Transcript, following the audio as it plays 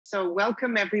So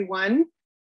welcome everyone.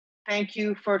 Thank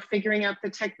you for figuring out the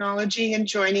technology and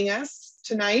joining us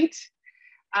tonight.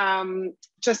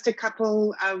 Just a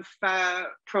couple of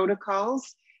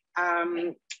protocols.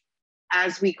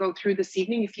 As we go through this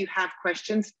evening, if you have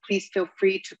questions, please feel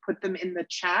free to put them in the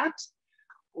chat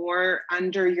or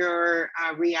under your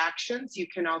reactions. You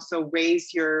can also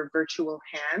raise your virtual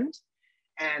hand,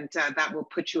 and that will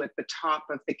put you at the top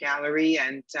of the gallery,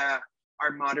 and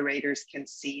our moderators can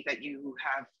see that you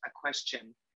have a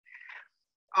question.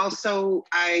 Also,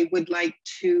 I would like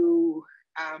to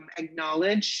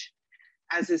acknowledge,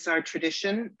 as is our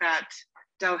tradition, that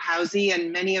Dalhousie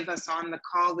and many of us on the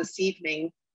call this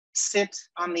evening sit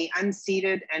on the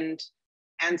unceded and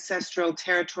ancestral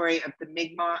territory of the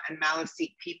Mi'kmaq and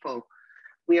Maliseet people.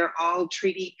 We are all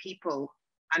treaty people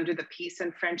under the Peace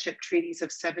and Friendship Treaties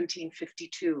of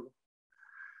 1752.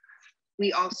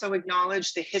 We also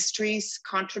acknowledge the histories,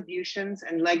 contributions,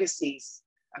 and legacies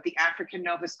of the African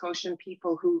Nova Scotian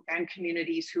people and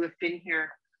communities who have been here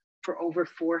for over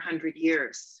 400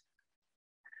 years.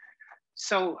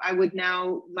 So I would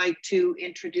now like to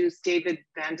introduce David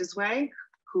Vandesweg,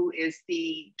 who is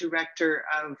the director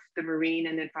of the Marine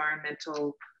and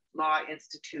Environmental Law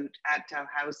Institute at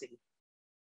Dalhousie.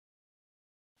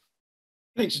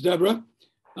 Thanks, Deborah.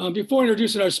 Before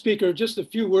introducing our speaker, just a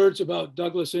few words about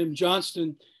Douglas M.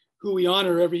 Johnston, who we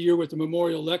honor every year with the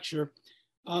Memorial Lecture.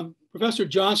 Professor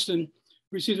Johnston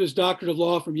received his doctorate of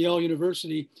law from Yale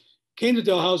University, came to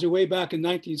Dalhousie way back in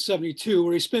 1972,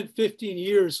 where he spent 15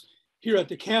 years here at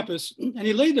the campus, and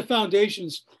he laid the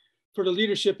foundations for the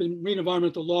leadership in marine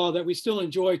environmental law that we still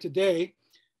enjoy today.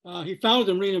 He founded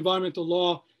the Marine Environmental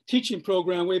Law teaching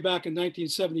program way back in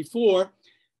 1974,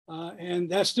 and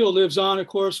that still lives on, of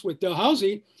course, with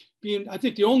Dalhousie being, I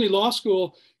think, the only law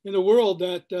school in the world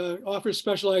that offers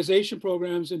specialization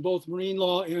programs in both marine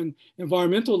law and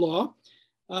environmental law.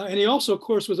 And he also, of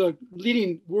course, was a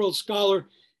leading world scholar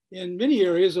in many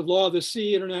areas of law of the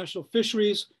sea, international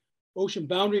fisheries, ocean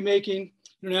boundary making,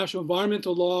 international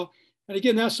environmental law. And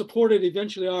again, that supported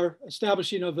eventually our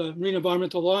establishing of the Marine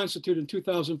Environmental Law Institute in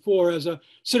 2004 as a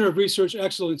center of research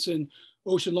excellence in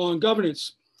ocean law and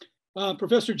governance.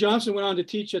 Professor Johnston went on to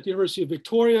teach at the University of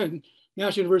Victoria and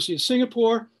National University of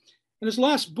Singapore. And his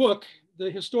last book,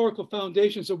 The Historical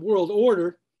Foundations of World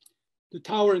Order, The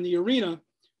Tower in the Arena,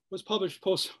 was published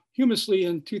posthumously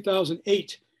in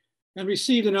 2008 and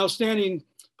received an outstanding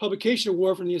publication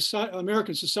award from the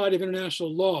American Society of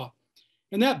International Law.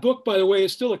 And that book, by the way,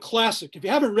 is still a classic. If you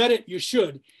haven't read it, you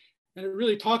should. And it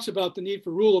really talks about the need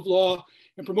for rule of law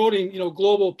and promoting,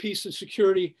 global peace and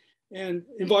security and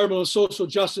environmental and social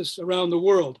justice around the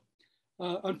world.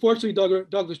 Unfortunately,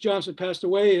 Douglas Johnston passed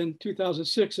away in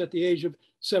 2006 at the age of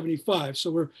 75.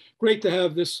 So we're great to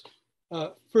have this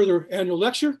further annual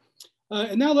lecture.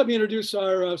 And now let me introduce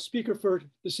our speaker for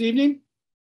this evening.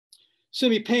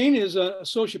 Cymie Payne is an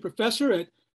associate professor at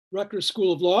Rutgers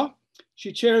School of Law.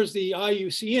 She chairs the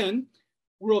IUCN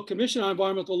World Commission on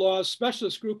Environmental Law's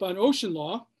specialist group on ocean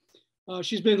law.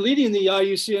 She's been leading the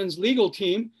IUCN's legal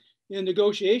team in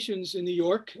negotiations in New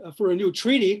York for a new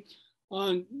treaty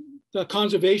on the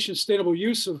conservation, sustainable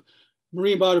use of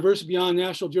marine biodiversity beyond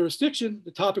national jurisdiction,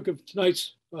 the topic of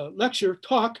tonight's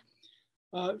talk.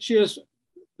 She has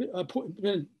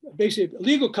been basically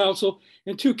legal counsel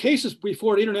in 2 cases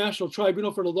before the International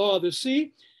Tribunal for the Law of the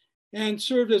Sea, and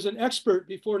served as an expert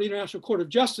before the International Court of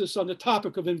Justice on the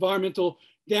topic of environmental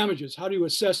damages. How do you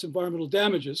assess environmental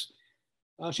damages?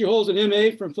 She holds an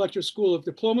MA from Fletcher School of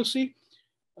Diplomacy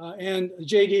and a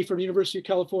JD from the University of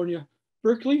California,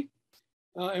 Berkeley.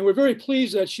 And we're very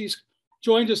pleased that she's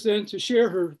joined us then to share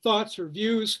her thoughts, her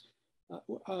views,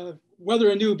 whether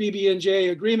a new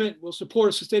BBNJ agreement will support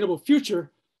a sustainable future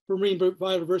for marine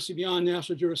biodiversity beyond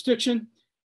national jurisdiction,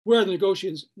 where are the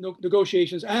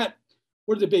negotiations at,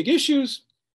 what are the big issues,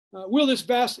 will this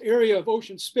vast area of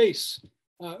ocean space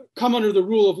come under the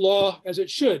rule of law as it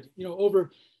should?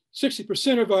 Over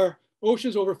 60% of our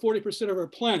oceans, over 40% of our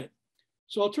planet.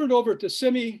 So I'll turn it over to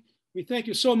Cymie. We thank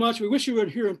you so much. We wish you were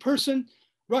here in person.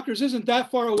 Rutgers isn't that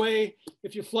far away.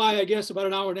 If you fly, I guess, about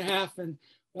an hour and a half. And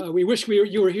we wish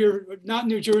you were here, not in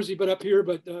New Jersey, but up here.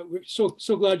 But we're so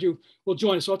glad you will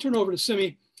join us. So I'll turn it over to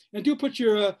Cymie. And do put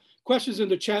your questions in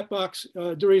the chat box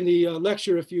during the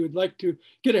lecture if you would like to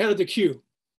get ahead of the queue.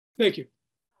 Thank you.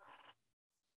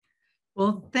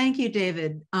 Well, thank you,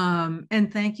 David.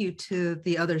 And thank you to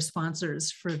the other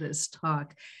sponsors for this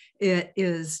talk. It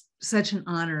is such an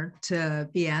honor to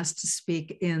be asked to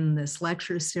speak in this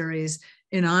lecture series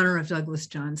in honor of Douglas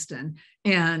Johnston.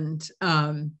 And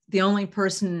the only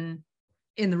person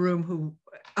in the room who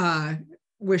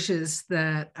wishes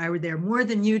that I were there more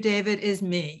than you, David, is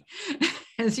me.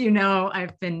 as you know,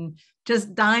 I've been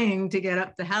just dying to get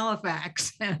up to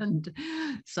Halifax. And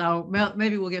so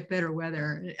maybe we'll get better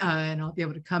weather and I'll be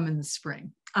able to come in the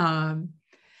spring. I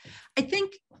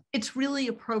think it's really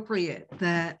appropriate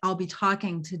that I'll be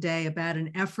talking today about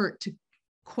an effort to,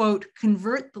 quote,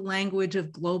 convert the language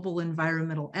of global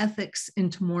environmental ethics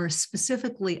into more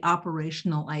specifically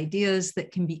operational ideas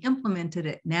that can be implemented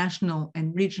at national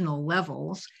and regional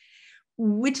levels,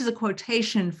 which is a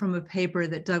quotation from a paper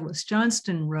that Douglas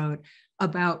Johnston wrote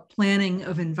about planning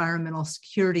of environmental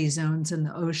security zones in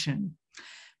the ocean.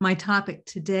 My topic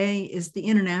today is the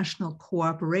international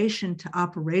cooperation to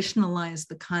operationalize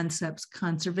the concepts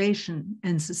conservation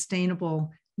and sustainable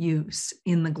use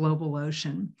in the global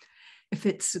ocean. If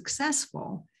it's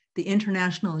successful, the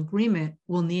international agreement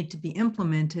will need to be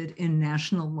implemented in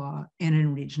national law and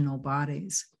in regional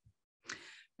bodies.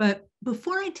 But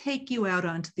before I take you out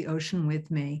onto the ocean with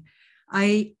me,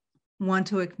 I want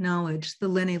to acknowledge the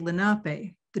Lenni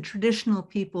Lenape, the traditional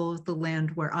people of the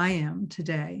land where I am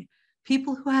today,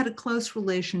 people who had a close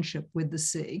relationship with the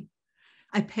sea.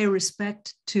 I pay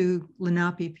respect to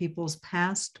Lenape people's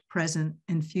past, present,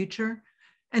 and future,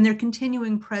 and their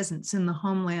continuing presence in the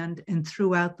homeland and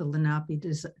throughout the Lenape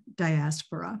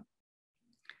diaspora.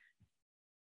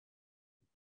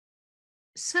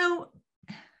 So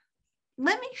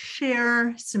let me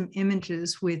share some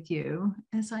images with you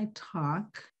as I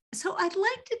talk. So I'd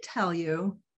like to tell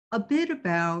you a bit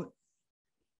about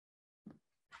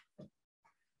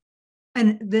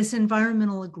this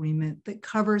environmental agreement that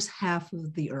covers half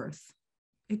of the earth.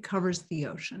 It covers the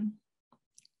ocean.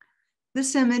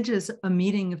 This image is a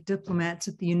meeting of diplomats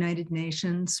at the United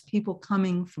Nations, people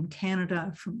coming from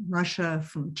Canada, from Russia,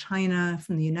 from China,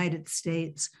 from the United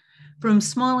States, from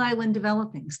small island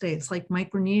developing states like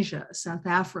Micronesia, South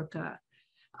Africa,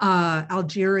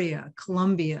 Algeria,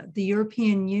 Colombia, the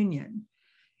European Union,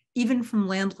 even from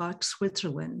landlocked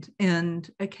Switzerland, and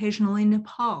occasionally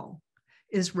Nepal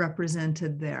is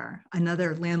represented there,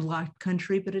 another landlocked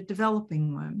country, but a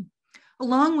developing one,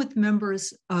 along with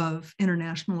members of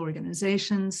international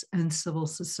organizations and civil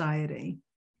society.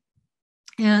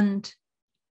 And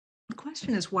the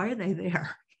question is, why are they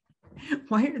there?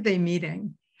 Why are they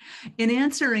meeting? In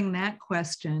answering that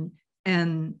question,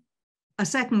 and a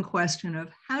second question of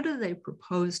how do they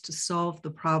propose to solve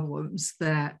the problems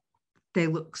that they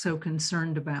look so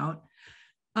concerned about,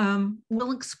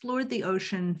 we'll explore the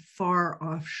ocean far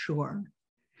offshore.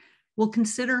 We'll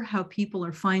consider how people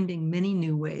are finding many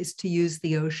new ways to use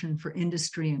the ocean for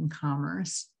industry and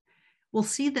commerce. We'll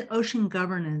see that ocean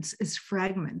governance is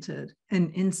fragmented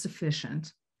and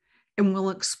insufficient, and we'll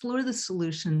explore the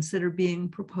solutions that are being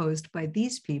proposed by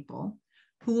these people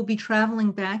who will be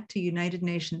traveling back to United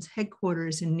Nations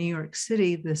headquarters in New York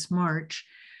City this March,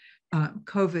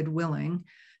 COVID willing,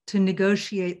 to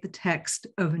negotiate the text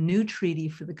of a new treaty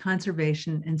for the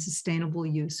conservation and sustainable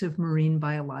use of marine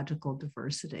biological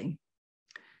diversity.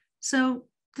 So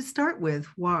to start with,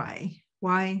 why?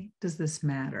 Why does this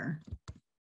matter?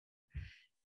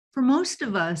 For most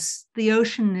of us, the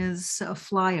ocean is a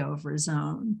flyover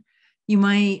zone. You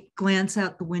might glance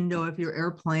out the window of your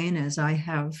airplane, as I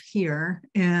have here,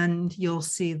 and you'll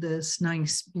see this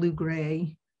nice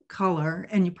blue-gray color,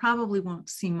 and you probably won't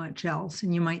see much else,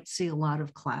 and you might see a lot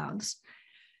of clouds.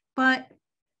 But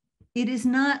it is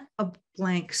not a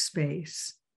blank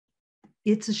space.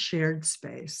 It's a shared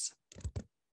space.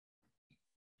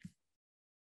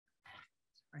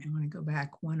 Sorry, I'm going to go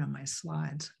back one of my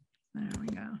slides. There we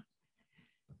go.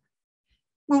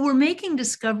 Well, we're making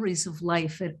discoveries of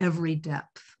life at every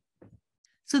depth.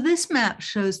 So this map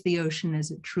shows the ocean as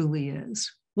it truly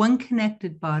is, one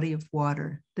connected body of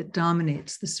water that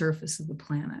dominates the surface of the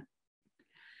planet.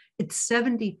 It's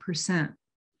 70%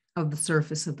 of the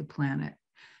surface of the planet,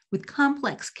 with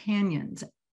complex canyons,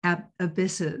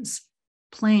 abysses,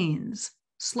 plains,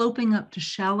 sloping up to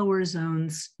shallower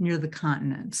zones near the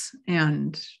continents.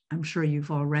 And I'm sure you've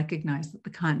all recognized that the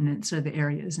continents are the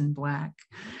areas in black.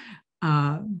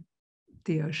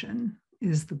 The ocean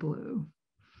is the blue.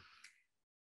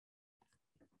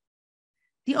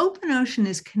 The open ocean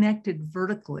is connected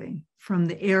vertically from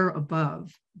the air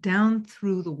above down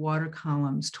through the water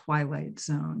column's twilight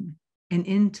zone and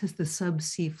into the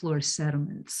subsea floor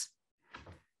sediments.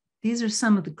 These are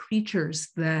some of the creatures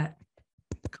that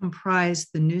comprise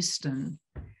the Neuston,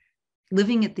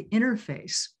 living at the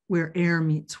interface where air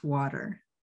meets water.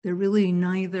 They're really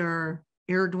neither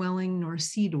air-dwelling nor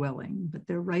sea-dwelling, but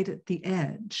they're right at the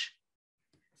edge.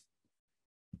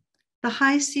 The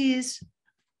high seas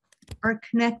are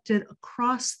connected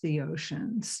across the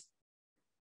oceans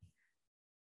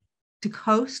to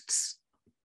coasts,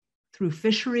 through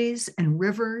fisheries and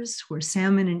rivers where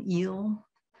salmon and eel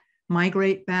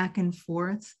migrate back and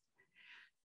forth.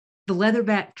 The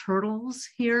leatherback turtles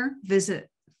here visit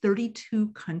 32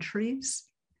 countries.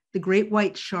 The great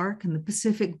white shark and the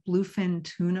Pacific bluefin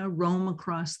tuna roam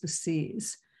across the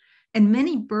seas. And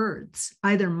many birds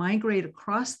either migrate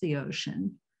across the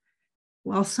ocean,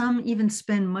 while some even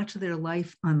spend much of their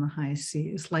life on the high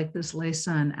seas, like this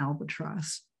Laysan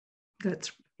albatross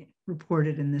that's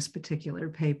reported in this particular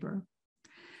paper.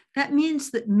 That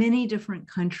means that many different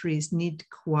countries need to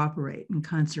cooperate in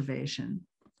conservation.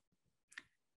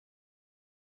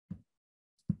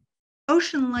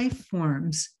 Ocean life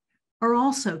forms are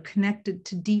also connected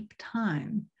to deep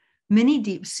time. Many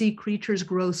deep sea creatures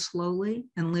grow slowly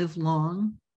and live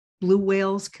long. Blue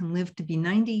whales can live to be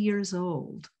 90 years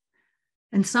old.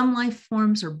 And some life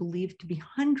forms are believed to be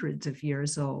hundreds of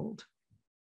years old.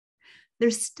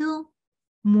 There's still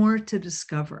more to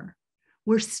discover.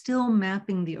 We're still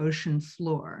mapping the ocean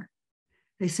floor.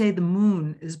 They say the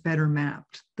moon is better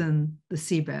mapped than the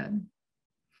seabed.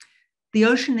 The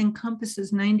ocean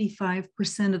encompasses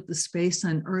 95% of the space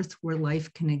on Earth where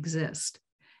life can exist,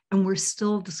 and we're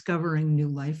still discovering new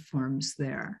life forms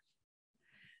there.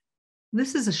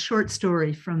 This is a short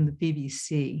story from the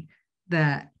BBC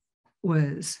that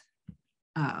was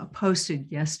posted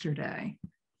yesterday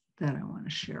that I want to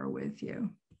share with you.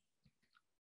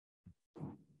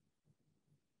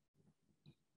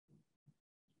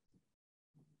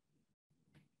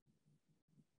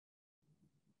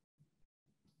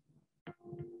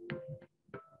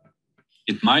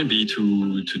 It might be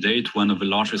to date one of the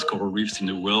largest coral reefs in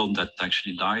the world that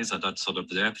actually lies at that sort of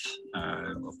depth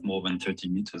of more than 30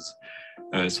 meters.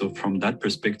 So from that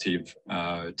perspective,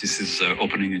 this is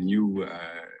opening a new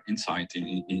insight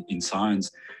in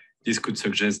science. This could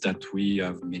suggest that we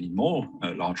have many more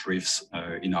large reefs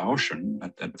in our ocean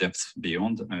at depths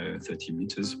beyond 30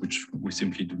 meters, which we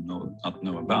simply do not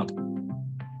know about.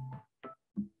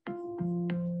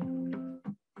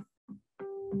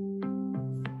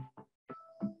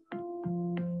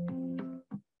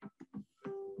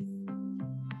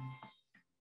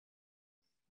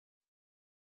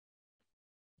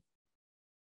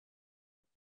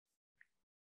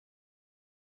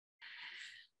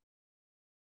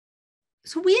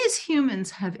 So we as humans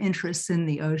have interests in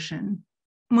the ocean,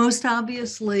 most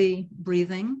obviously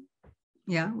breathing.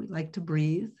 Yeah, we like to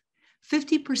breathe.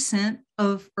 50%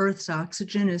 of Earth's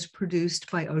oxygen is produced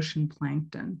by ocean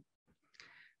plankton.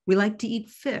 We like to eat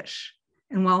fish.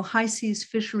 And while high seas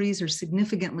fisheries are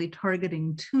significantly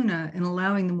targeting tuna and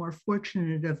allowing the more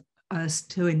fortunate of us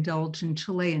to indulge in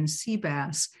Chilean sea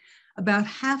bass, about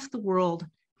half the world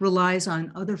relies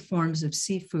on other forms of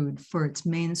seafood for its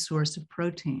main source of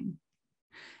protein.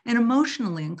 And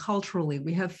emotionally and culturally,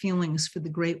 we have feelings for the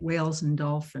great whales and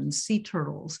dolphins, sea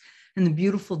turtles, and the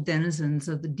beautiful denizens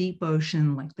of the deep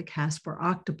ocean like the Casper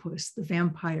octopus, the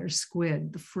vampire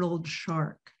squid, the frilled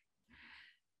shark.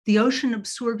 The ocean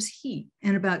absorbs heat,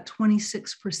 and about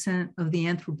 26% of the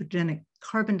anthropogenic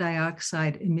carbon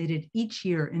dioxide emitted each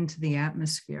year into the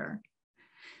atmosphere.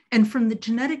 And from the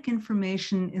genetic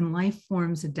information in life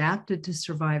forms adapted to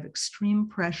survive extreme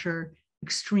pressure,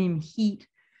 extreme heat,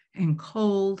 and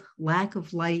cold, lack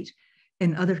of light,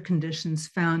 and other conditions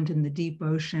found in the deep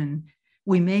ocean,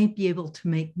 we may be able to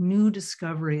make new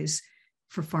discoveries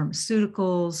for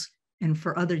pharmaceuticals and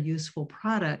for other useful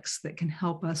products that can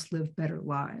help us live better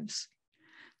lives.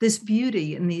 This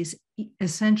beauty and these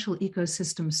essential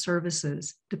ecosystem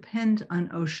services depend on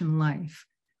ocean life,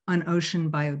 on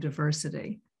ocean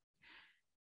biodiversity.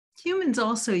 Humans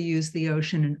also use the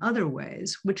ocean in other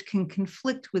ways, which can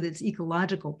conflict with its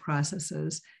ecological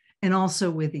processes and also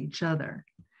with each other.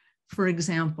 For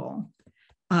example,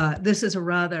 this is a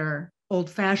rather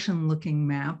old-fashioned looking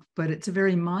map, but it's a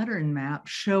very modern map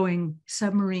showing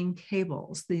submarine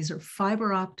cables. These are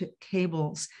fiber optic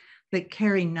cables that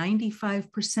carry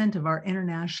 95% of our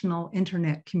international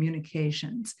internet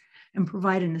communications and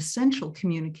provide an essential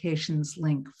communications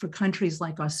link for countries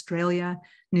like Australia,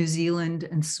 New Zealand,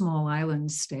 and small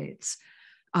island states.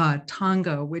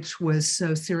 Tonga, which was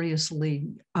so seriously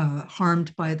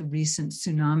harmed by the recent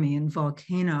tsunami and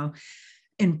volcano,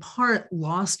 in part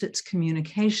lost its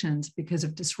communications because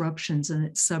of disruptions in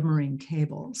its submarine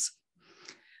cables.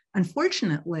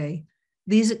 Unfortunately,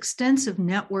 these extensive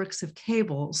networks of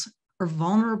cables are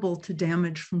vulnerable to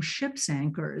damage from ships'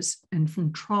 anchors and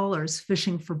from trawlers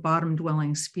fishing for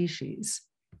bottom-dwelling species.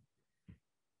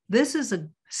 This is a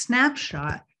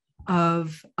snapshot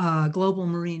of global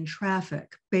marine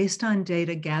traffic based on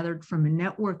data gathered from a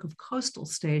network of coastal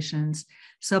stations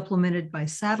supplemented by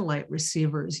satellite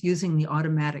receivers using the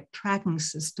automatic tracking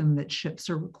system that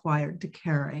ships are required to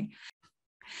carry.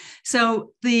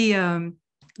 So the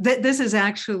this is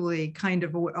actually kind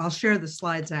of, I'll share the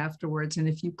slides afterwards. And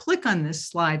if you click on this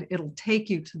slide, it'll take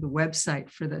you to the website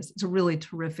for this. It's a really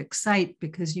terrific site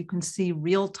because you can see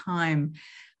real time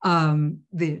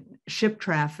the ship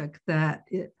traffic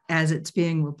as it's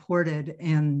being reported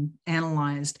and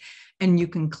analyzed. And you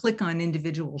can click on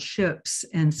individual ships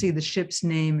and see the ship's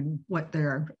name and what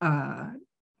their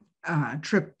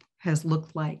trip has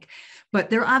looked like.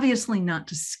 But they're obviously not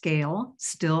to scale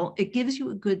still. It gives you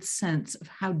a good sense of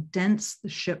how dense the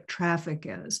ship traffic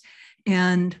is.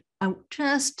 And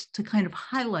just to kind of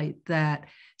highlight that,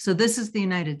 so this is the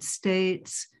United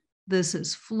States, this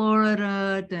is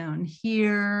Florida down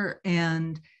here,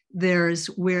 and there's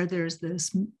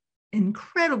this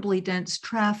incredibly dense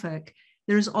traffic.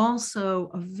 There's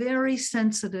also a very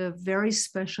sensitive, very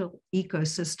special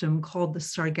ecosystem called the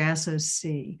Sargasso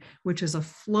Sea, which is a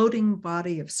floating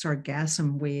body of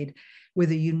sargassum weed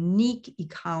with a unique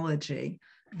ecology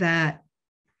that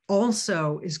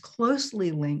also is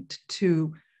closely linked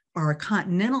to our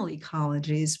continental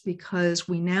ecologies, because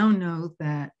we now know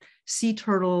that sea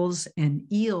turtles and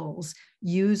eels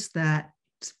use that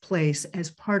place as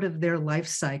part of their life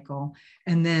cycle,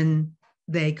 and then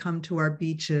they come to our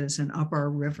beaches and up our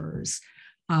rivers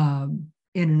in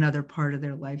another part of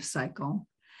their life cycle.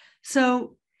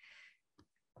 So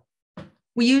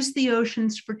we use the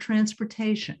oceans for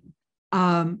transportation,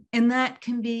 and that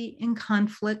can be in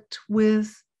conflict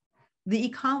with the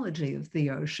ecology of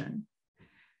the ocean.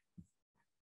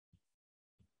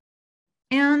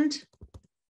 And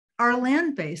our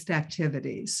land-based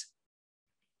activities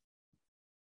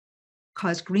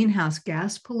cause greenhouse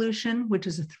gas pollution, which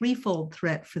is a threefold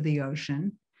threat for the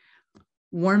ocean,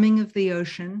 warming of the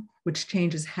ocean, which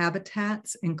changes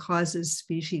habitats and causes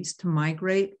species to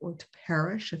migrate or to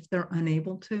perish if they're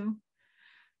unable to,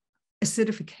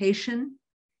 acidification,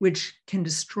 which can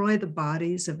destroy the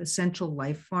bodies of essential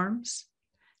life forms,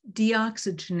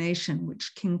 deoxygenation,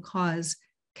 which can cause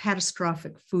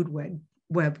catastrophic food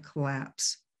web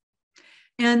collapse.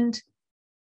 And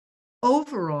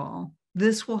overall,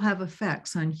 this will have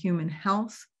effects on human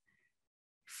health,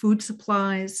 food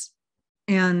supplies,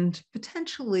 and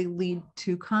potentially lead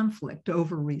to conflict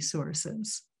over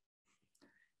resources.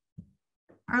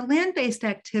 Our land-based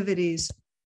activities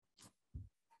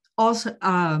also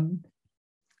are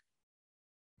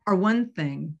one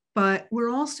thing, but we're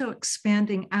also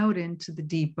expanding out into the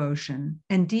deep ocean,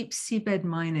 and deep seabed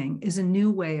mining is a new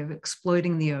way of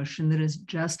exploiting the ocean that is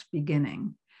just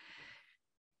beginning.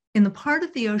 In the part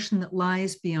of the ocean that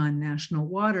lies beyond national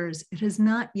waters, it has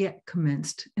not yet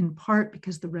commenced, in part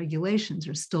because the regulations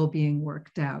are still being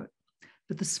worked out.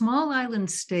 But the small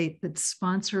island state that's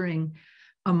sponsoring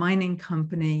a mining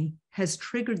company has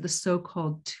triggered the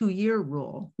so-called 2-year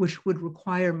rule, which would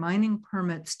require mining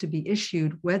permits to be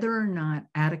issued whether or not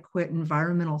adequate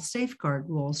environmental safeguard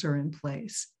rules are in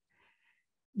place.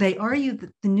 They argue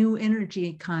that the new energy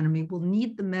economy will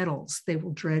need the metals they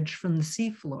will dredge from the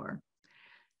seafloor.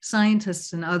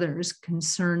 Scientists and others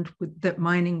concerned that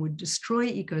mining would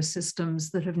destroy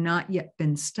ecosystems that have not yet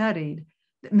been studied,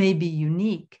 that may be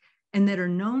unique, and that are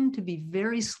known to be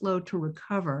very slow to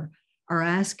recover, are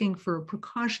asking for a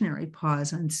precautionary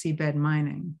pause on seabed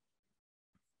mining.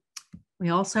 We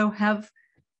also have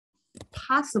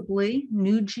possibly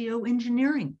new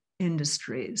geoengineering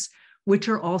industries, which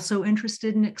are also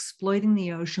interested in exploiting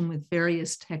the ocean with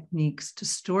various techniques to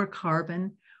store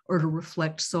carbon or to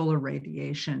reflect solar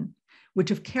radiation,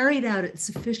 which, if carried out at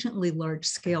sufficiently large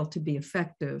scale to be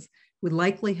effective, would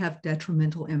likely have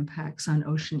detrimental impacts on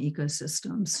ocean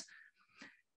ecosystems.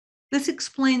 This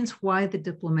explains why the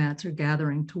diplomats are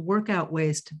gathering to work out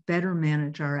ways to better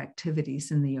manage our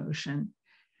activities in the ocean.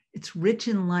 It's rich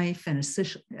in life and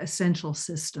essential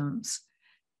systems,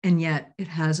 and yet it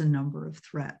has a number of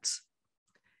threats.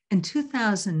 In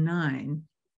 2009,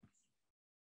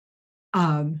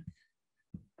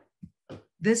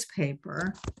 this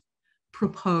paper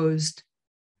proposed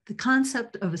the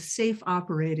concept of a safe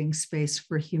operating space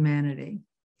for humanity.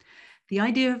 The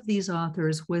idea of these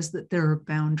authors was that there are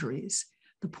boundaries,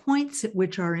 the points at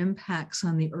which our impacts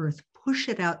on the Earth push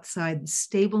it outside the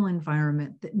stable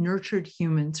environment that nurtured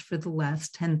humans for the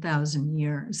last 10,000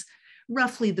 years,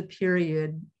 roughly the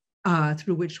period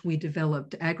through which we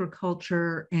developed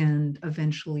agriculture and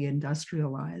eventually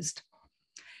industrialized.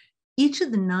 Each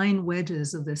of the 9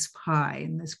 wedges of this pie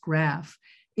in this graph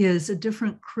is a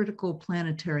different critical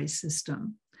planetary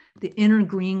system. The inner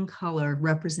green color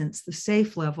represents the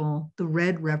safe level. The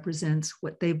red represents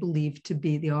what they believe to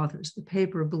be, the authors of the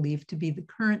paper believe to be the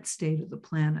current state of the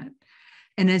planet.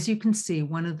 And as you can see,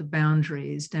 one of the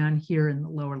boundaries down here in the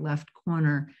lower left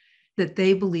corner, that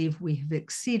they believe we have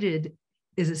exceeded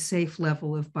is a safe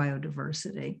level of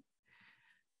biodiversity.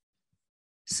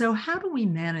 So how do we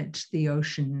manage the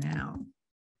ocean now?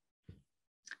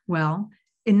 Well,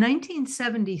 in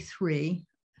 1973,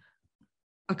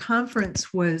 a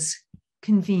conference was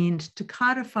convened to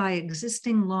codify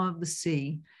existing law of the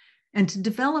sea and to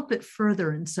develop it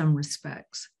further in some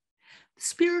respects. The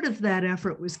spirit of that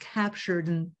effort was captured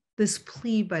in this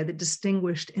plea by the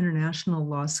distinguished international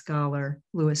law scholar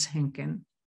Louis Henkin.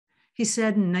 He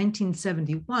said in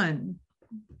 1971,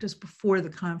 just before the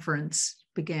conference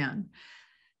began,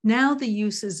 "Now the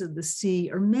uses of the sea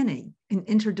are many and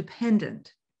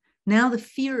interdependent. Now the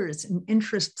fears and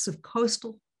interests of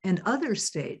coastal and other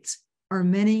states are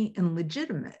many and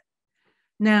legitimate.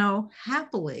 Now,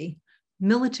 happily,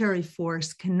 military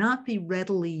force cannot be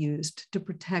readily used to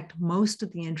protect most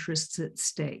of the interests at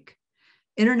stake.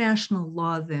 International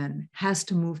law then has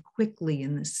to move quickly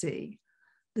in the sea.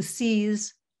 The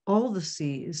seas, all the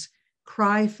seas,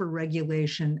 cry for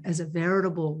regulation as a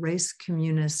veritable res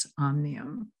communis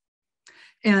omnium."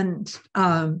 And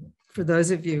for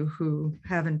those of you who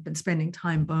haven't been spending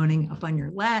time boning up on your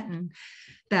Latin,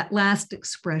 that last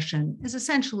expression is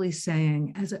essentially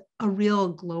saying as a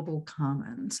real global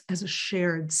commons, as a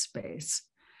shared space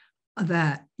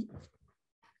that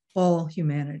all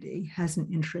humanity has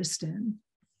an interest in.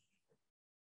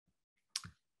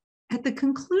 At the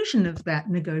conclusion of that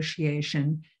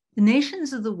negotiation, the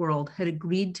nations of the world had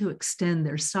agreed to extend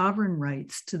their sovereign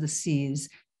rights to the seas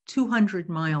 200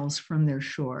 miles from their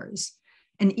shores,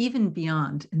 and even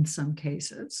beyond in some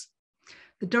cases.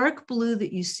 The dark blue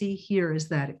that you see here is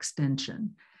that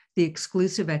extension, the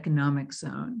exclusive economic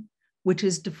zone, which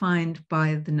is defined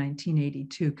by the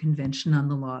 1982 Convention on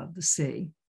the Law of the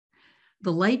Sea.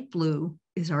 The light blue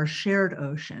is our shared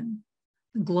ocean,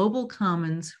 the global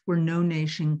commons where no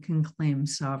nation can claim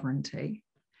sovereignty.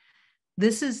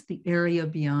 This is the area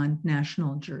beyond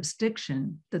national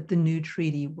jurisdiction that the new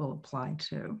treaty will apply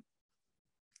to.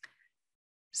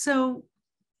 So,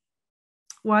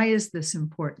 why is this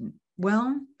important?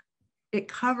 Well, it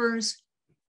covers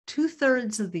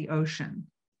 2/3 of the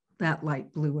ocean, that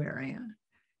light blue area,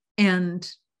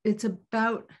 and it's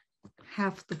about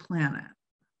half the planet,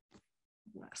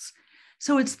 less.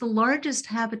 So it's the largest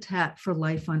habitat for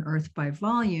life on Earth by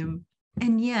volume,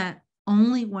 and yet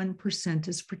only 1%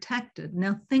 is protected.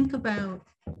 Now think about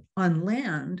on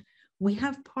land, we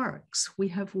have parks, we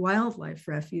have wildlife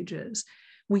refuges,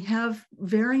 we have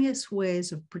various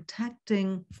ways of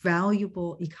protecting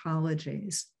valuable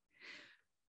ecologies.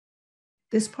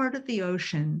 This part of the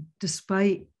ocean,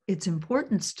 despite its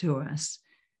importance to us,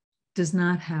 does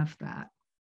not have that.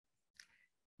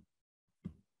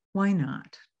 Why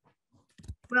not?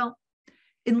 Well,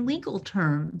 in legal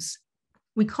terms,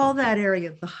 we call that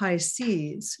area the high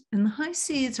seas, and the high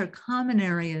seas are common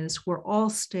areas where all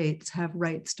states have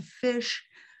rights to fish,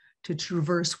 to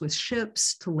traverse with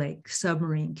ships, to lay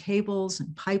submarine cables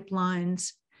and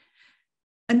pipelines.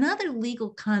 Another legal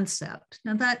concept,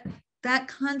 now that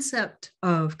concept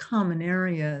of common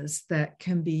areas that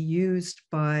can be used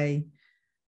by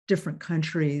different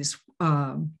countries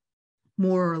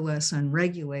more or less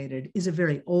unregulated is a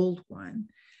very old one.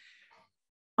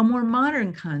 A more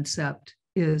modern concept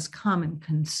is common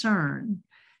concern.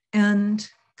 And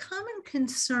common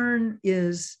concern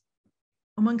is,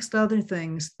 amongst other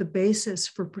things, the basis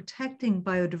for protecting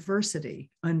biodiversity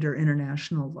under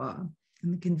international law.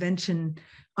 In the Convention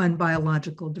on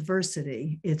Biological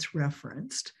Diversity, it's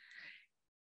referenced.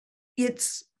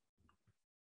 It's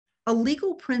a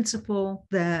legal principle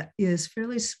that is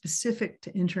fairly specific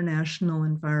to international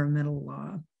environmental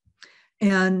law.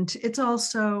 And it's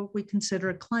also, we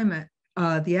consider climate,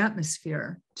 the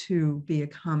atmosphere, to be a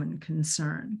common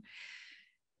concern.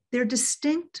 They're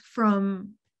distinct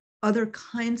from other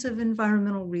kinds of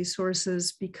environmental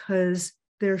resources because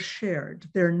they're shared.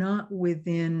 They're not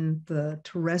within the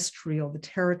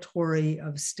territory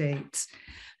of states.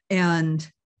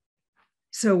 And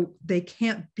so they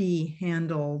can't be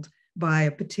handled by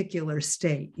a particular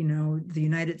state. You know, the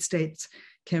United States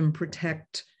can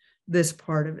protect this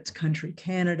part of its country.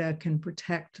 Canada can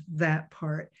protect that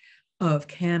part of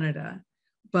Canada,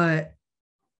 but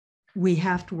we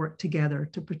have to work together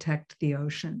to protect the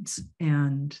oceans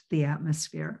and the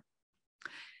atmosphere.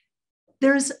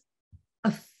 There's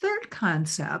a third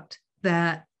concept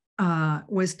that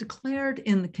was declared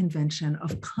in the Convention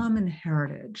of Common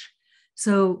Heritage.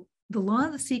 So the Law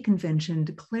of the Sea Convention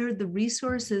declared the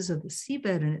resources of the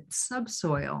seabed and its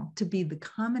subsoil to be the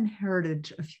common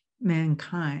heritage of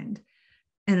mankind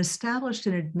and established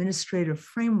an administrative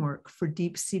framework for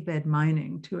deep seabed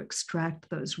mining to extract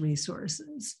those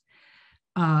resources.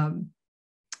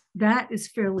 That is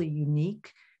fairly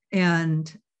unique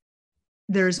And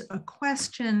there's a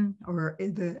question, or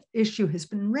the issue has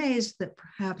been raised, that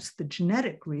perhaps the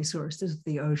genetic resources of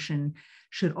the ocean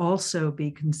should also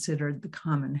be considered the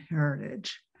common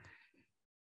heritage.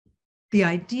 The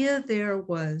idea there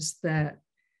was that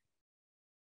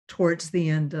towards the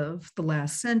end of the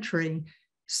last century,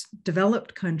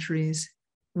 developed countries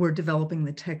were developing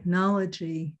the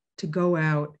technology to go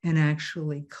out and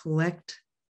actually collect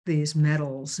these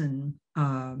metals and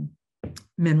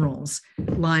minerals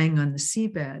lying on the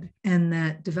seabed, and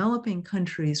that developing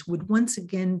countries would once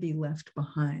again be left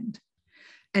behind.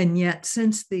 And yet,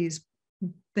 since these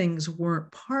things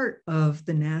weren't part of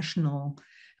the national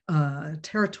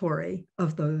territory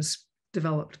of those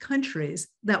developed countries,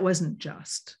 that wasn't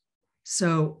just.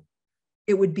 So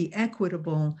it would be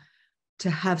equitable to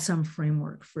have some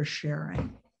framework for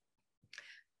sharing.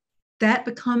 That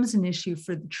becomes an issue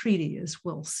for the treaty, as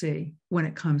we'll see, when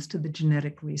it comes to the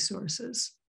genetic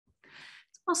resources.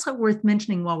 It's also worth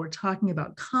mentioning, while we're talking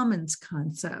about commons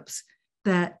concepts,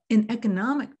 that in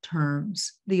economic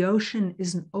terms, the ocean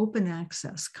is an open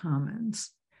access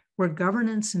commons, where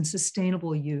governance and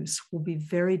sustainable use will be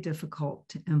very difficult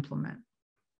to implement.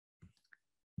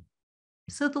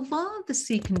 So the Law of the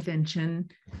Sea Convention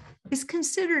is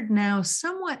considered now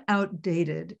somewhat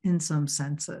outdated in some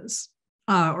senses,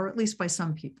 or at least by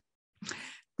some people.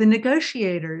 The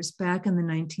negotiators back in the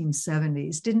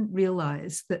 1970s didn't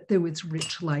realize that there was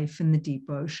rich life in the deep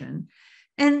ocean,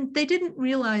 and they didn't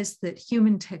realize that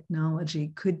human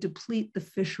technology could deplete the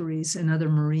fisheries and other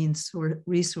marine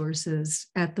resources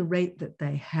at the rate that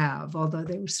they have, although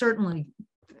they were certainly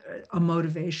a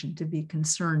motivation to be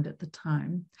concerned at the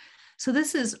time. So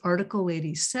this is Article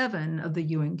 87 of the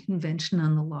UN Convention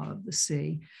on the Law of the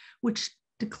Sea, which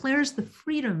declares the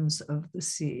freedoms of the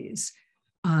seas.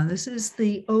 This is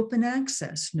the open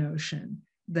access notion,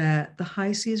 that the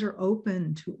high seas are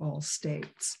open to all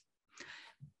states.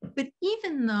 But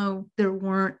even though there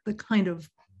weren't the kind of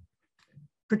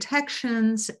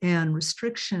protections and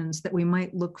restrictions that we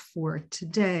might look for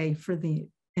today for the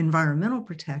environmental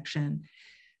protection,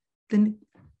 the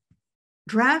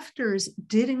drafters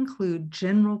did include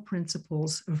general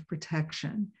principles of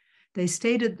protection. They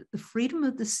stated that the freedom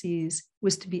of the seas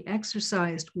was to be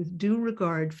exercised with due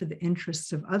regard for the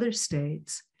interests of other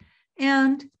states.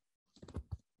 And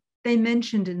they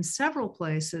mentioned in several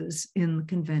places in the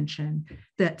convention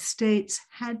that states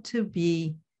had to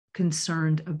be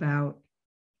concerned about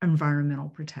environmental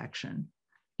protection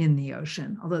in the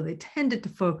ocean, although they tended to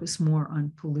focus more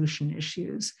on pollution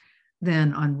issues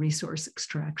than on resource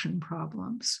extraction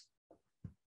problems.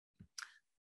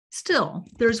 Still,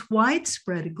 there's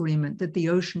widespread agreement that the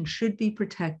ocean should be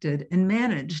protected and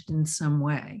managed in some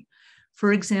way.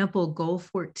 For example, Goal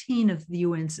 14 of the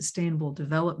UN Sustainable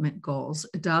Development Goals,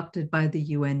 adopted by the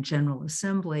UN General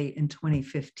Assembly in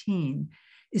 2015,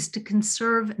 is to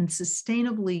conserve and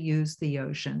sustainably use the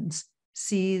oceans,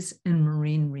 seas, and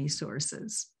marine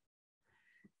resources.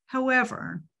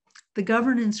 However, the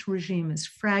governance regime is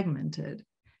fragmented,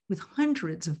 with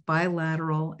hundreds of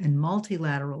bilateral and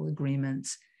multilateral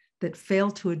agreements that fail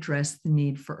to address the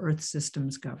need for Earth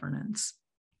systems governance.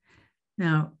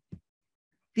 Now,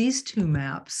 these two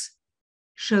maps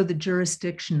show the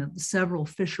jurisdiction of the several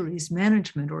fisheries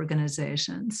management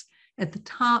organizations. At the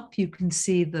top, you can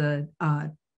see the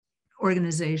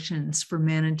organizations for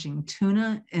managing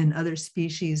tuna and other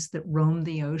species that roam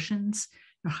the oceans,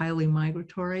 are highly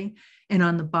migratory. And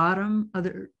on the bottom,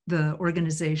 the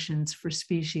organizations for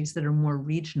species that are more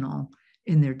regional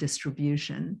in their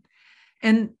distribution.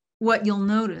 And what you'll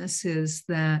notice is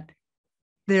that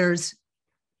there's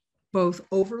both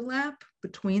overlap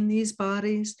between these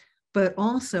bodies, but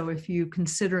also if you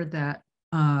consider that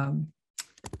the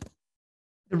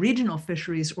regional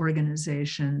fisheries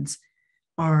organizations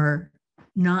are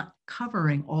not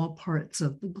covering all parts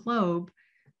of the globe,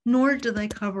 nor do they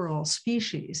cover all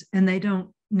species, and they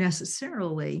don't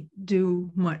necessarily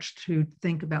do much to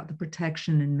think about the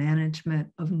protection and management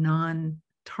of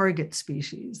non-target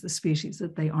species, the species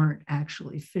that they aren't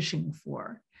actually fishing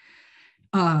for.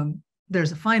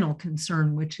 There's a final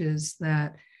concern, which is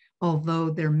that although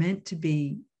they're meant to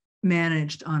be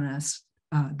managed on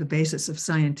the basis of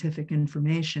scientific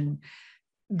information,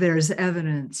 there's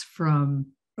evidence from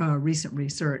recent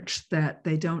research that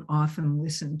they don't often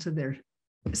listen to their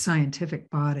scientific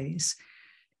bodies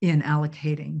in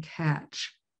allocating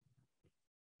catch.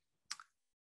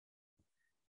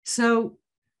 So,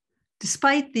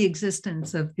 despite the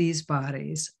existence of these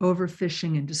bodies,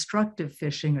 overfishing and destructive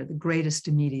fishing are the greatest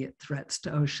immediate threats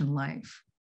to ocean life.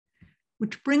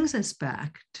 Which brings us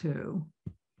back to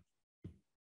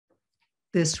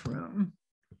this room.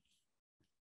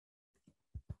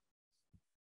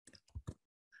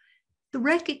 The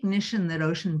recognition that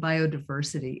ocean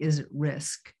biodiversity is at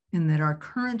risk and that our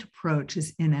current approach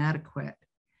is inadequate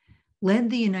led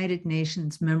the United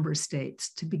Nations member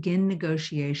states to begin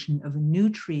negotiation of a new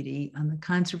treaty on the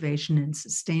conservation and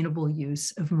sustainable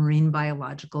use of marine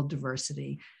biological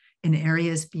diversity in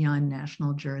areas beyond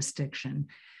national jurisdiction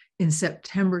in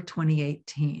September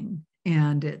 2018.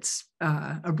 And its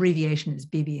abbreviation is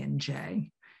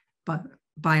BBNJ, but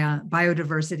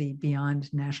Biodiversity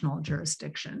Beyond National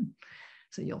Jurisdiction.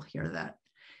 So you'll hear that.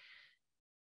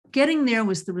 Getting there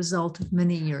was the result of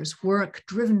many years' work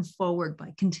driven forward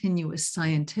by continuous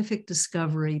scientific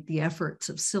discovery, the efforts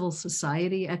of civil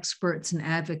society experts and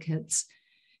advocates,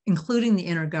 including the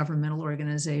intergovernmental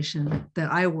organization that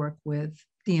I work with,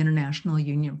 the International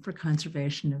Union for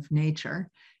Conservation of Nature.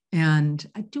 And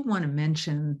I do want to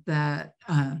mention that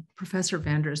Professor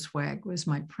van der Swag was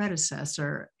my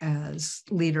predecessor as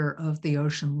leader of the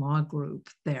Ocean Law Group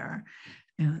there,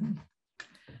 and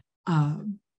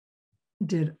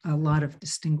did a lot of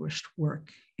distinguished work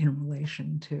in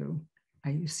relation to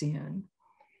IUCN.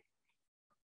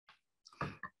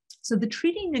 So the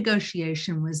treaty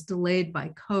negotiation was delayed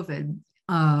by COVID.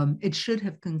 It should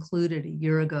have concluded a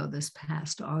year ago this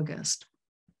past August.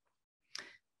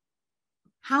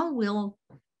 How will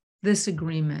this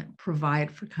agreement provide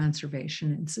for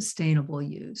conservation and sustainable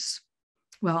use?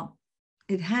 Well,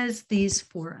 it has these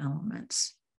 4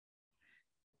 elements.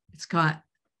 It's got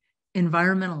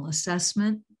environmental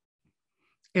assessment,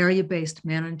 area-based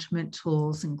management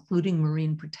tools, including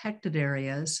marine protected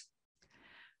areas,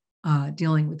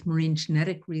 dealing with marine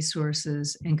genetic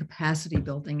resources, and capacity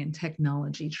building and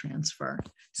technology transfer.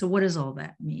 So what does all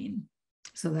that mean?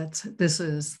 So this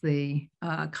is the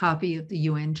copy of the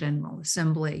UN General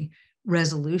Assembly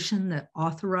resolution that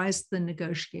authorized the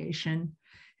negotiation.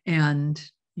 And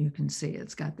you can see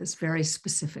it's got this very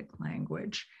specific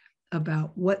language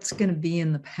about what's going to be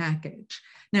in the package.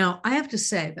 Now, I have to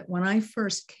say that when I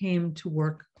first came to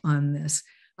work on this,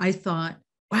 I thought,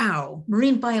 wow,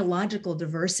 marine biological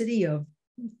diversity of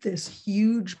this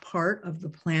huge part of the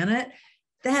planet,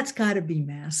 that's got to be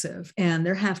massive. And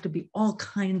there have to be all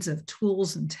kinds of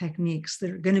tools and techniques that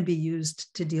are going to be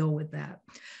used to deal with that.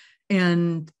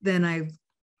 And then I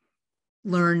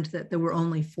learned that there were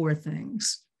only 4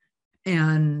 things,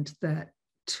 and that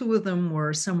 2 of them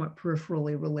were somewhat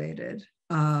peripherally related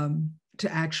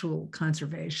to actual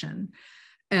conservation.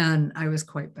 And I was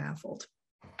quite baffled.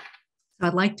 So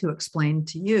I'd like to explain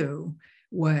to you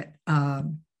what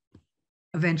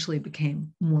eventually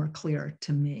became more clear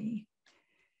to me.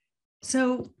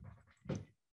 So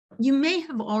you may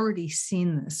have already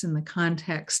seen this in the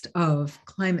context of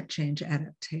climate change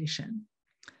adaptation,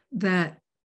 that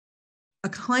a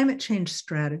climate change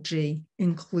strategy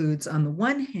includes, on the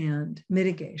one hand,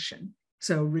 mitigation,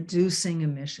 so reducing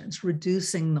emissions,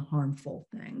 reducing the harmful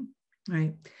thing,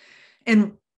 right?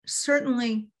 And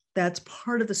certainly that's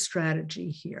part of the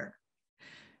strategy here.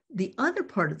 The other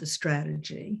part of the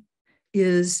strategy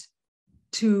is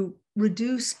to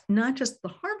reduce not just the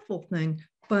harmful thing,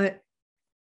 but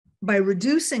by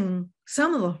reducing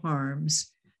some of the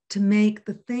harms, to make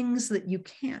the things that you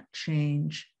can't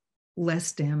change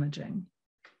less damaging.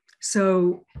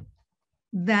 So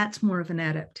that's more of an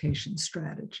adaptation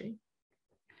strategy.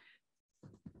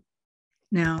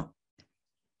 Now,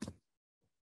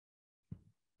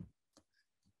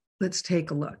 let's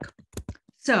take a look.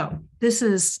 So this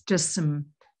is just some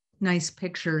nice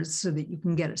pictures so that you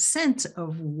can get a sense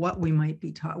of what we might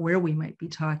be where we might be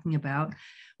talking about.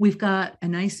 We've got a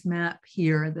nice map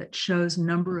here that shows a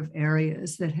number of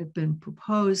areas that have been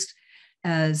proposed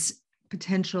as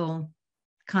potential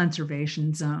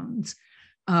conservation zones.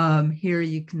 Here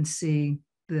you can see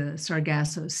the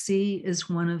Sargasso Sea is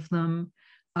one of them.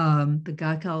 The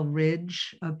Gakal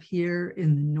Ridge up here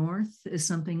in the north is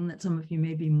something that some of you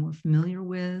may be more familiar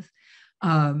with.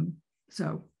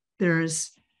 So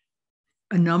there's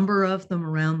a number of them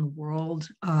around the world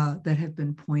that have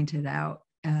been pointed out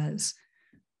as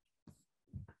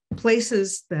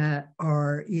places that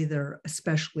are either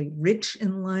especially rich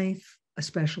in life,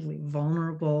 especially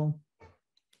vulnerable.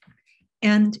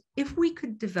 And if we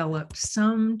could develop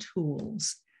some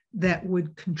tools that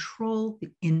would control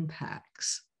the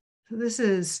impacts, so this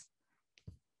is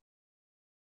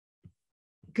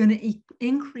going to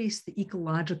increase the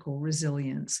ecological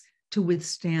resilience to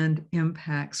withstand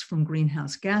impacts from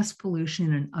greenhouse gas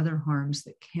pollution and other harms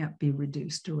that can't be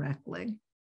reduced directly.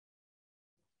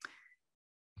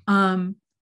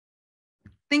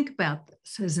 Think about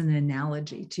this as an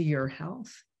analogy to your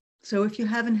health. So if you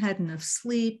haven't had enough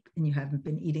sleep and you haven't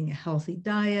been eating a healthy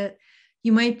diet,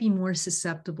 you might be more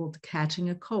susceptible to catching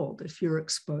a cold if you're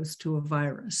exposed to a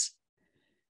virus.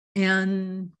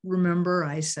 And remember,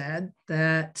 I said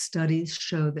that studies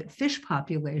show that fish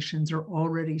populations are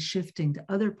already shifting to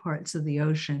other parts of the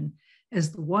ocean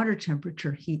as the water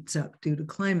temperature heats up due to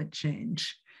climate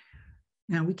change.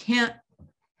 Now, we can't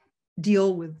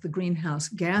deal with the greenhouse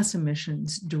gas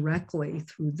emissions directly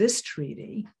through this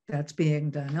treaty. That's being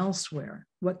done elsewhere.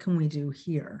 What can we do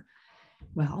here?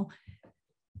 Well,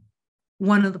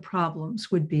 one of the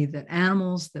problems would be that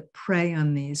animals that prey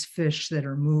on these fish that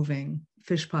are moving,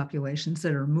 fish populations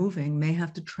that are moving, may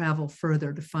have to travel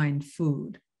further to find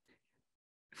food.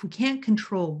 If we can't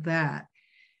control that,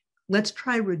 let's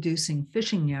try reducing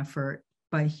fishing effort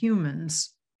by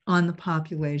humans on the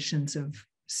populations of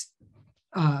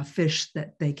fish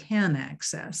that they can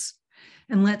access.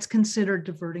 And let's consider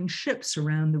diverting ships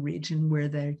around the region where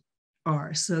they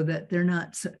are so that they're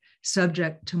not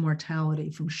subject to mortality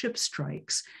from ship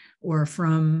strikes or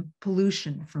from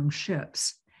pollution from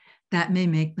ships. That may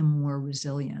make them more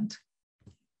resilient.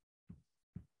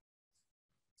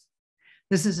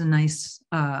 This is a nice,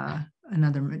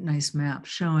 another nice map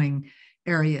showing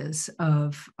areas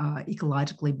of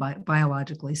ecologically,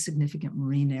 biologically significant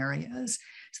marine areas.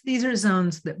 So these are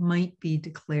zones that might be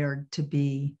declared to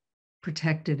be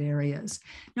protected areas.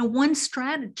 Now, one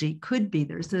strategy could be,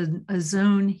 there's a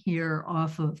zone here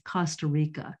off of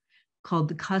Costa called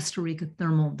the Costa Rica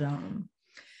Thermal Dome.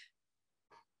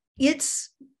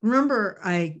 Remember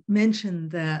I mentioned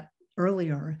that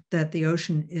earlier that the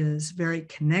ocean is very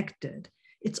connected.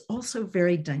 It's also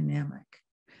very dynamic.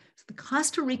 So the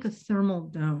Costa Rica Thermal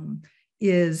Dome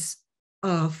is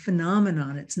a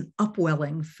phenomenon. It's an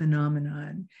upwelling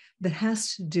phenomenon that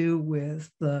has to do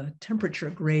with the temperature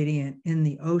gradient in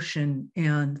the ocean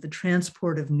and the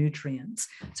transport of nutrients.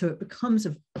 So it becomes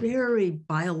a very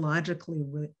biologically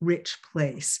rich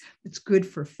place. It's good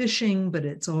for fishing, but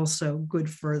it's also good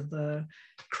for the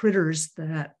critters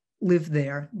that live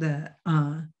there that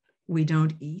we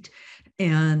don't eat.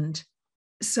 And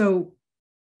so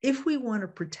if we want to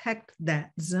protect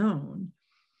that zone,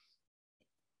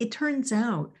 it turns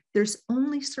out there's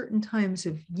only certain times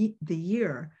of the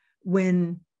year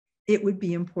when it would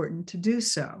be important to do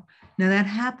so. Now, that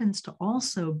happens to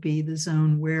also be the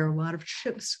zone where a lot of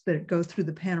ships that go through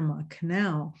the Panama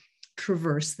Canal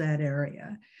traverse that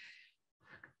area.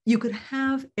 You could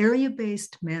have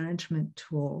area-based management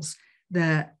tools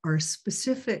that are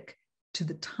specific to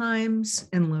the times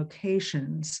and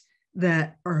locations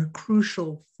that are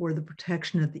crucial for the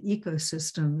protection of the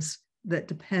ecosystems that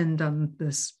depend on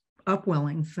this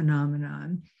upwelling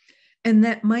phenomenon, and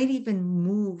that might even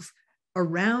move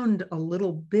around a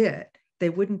little bit.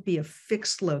 They wouldn't be a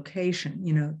fixed location.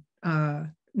 You know,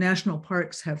 national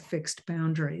parks have fixed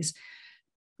boundaries.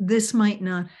 This might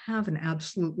not have an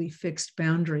absolutely fixed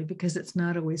boundary because it's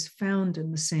not always found in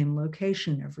the same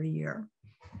location every year.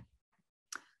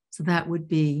 So that would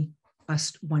be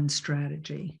one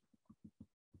strategy.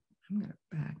 I'm going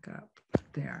to back up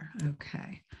there.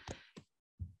 Okay.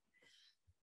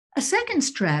 A second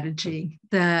strategy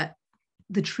that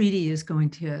the treaty is going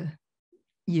to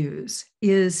use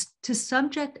is to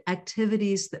subject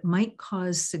activities that might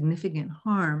cause significant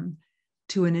harm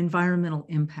to an environmental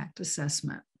impact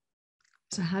assessment.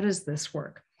 So how does this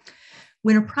work?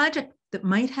 When a project that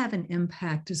might have an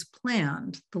impact is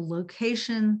planned, the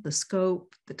location, the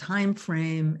scope, the time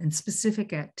frame, and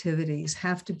specific activities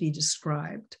have to be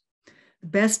described. The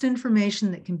best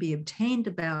information that can be obtained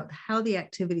about how the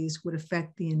activities would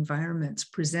affect the environments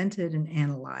presented and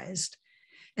analyzed.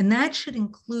 And that should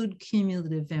include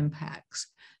cumulative impacts.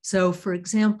 So for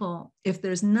example, if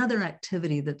there's another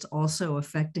activity that's also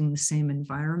affecting the same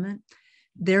environment,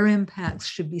 their impacts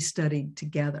should be studied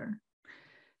together.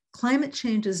 Climate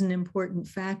change is an important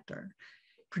factor.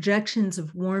 Projections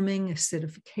of warming,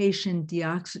 acidification,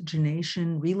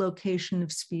 deoxygenation, relocation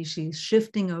of species,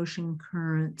 shifting ocean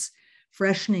currents,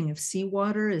 freshening of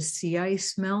seawater as sea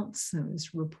ice melts, that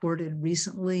was reported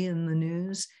recently in the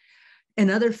news, and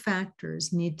other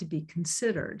factors need to be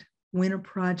considered when a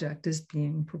project is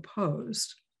being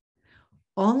proposed.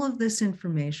 All of this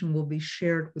information will be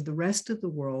shared with the rest of the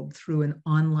world through an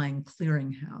online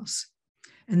clearinghouse.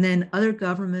 And then other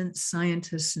governments,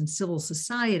 scientists, and civil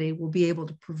society will be able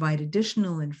to provide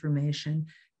additional information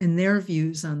and their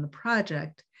views on the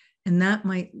project, and that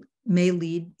may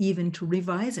lead even to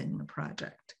revising the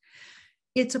project.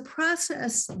 It's a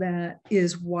process that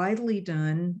is widely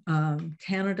done.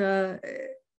 Canada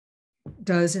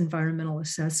does environmental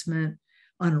assessment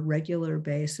on a regular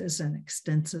basis and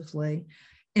extensively.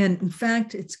 And in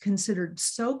fact, it's considered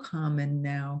so common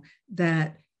now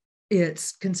that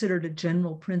it's considered a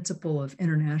general principle of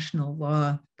international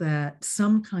law that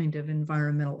some kind of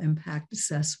environmental impact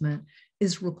assessment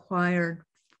is required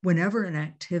whenever an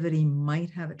activity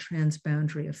might have a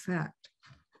transboundary effect.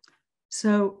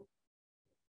 So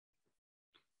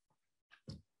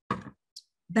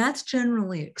that's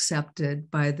generally accepted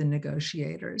by the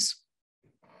negotiators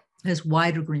as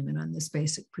wide agreement on this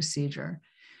basic procedure.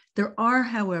 There are,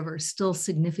 however, still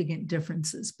significant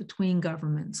differences between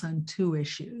governments on two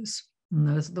issues, and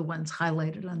those are the ones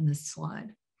highlighted on this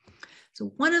slide.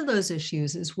 So one of those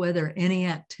issues is whether any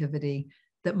activity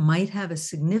that might have a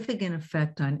significant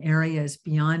effect on areas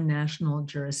beyond national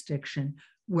jurisdiction,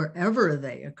 wherever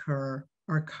they occur,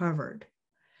 are covered.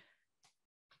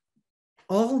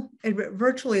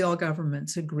 Virtually all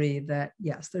governments agree that,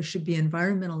 yes, there should be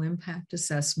environmental impact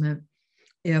assessment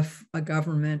if a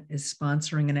government is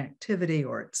sponsoring an activity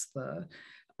or it's the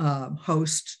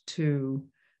host to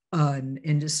an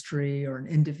industry or an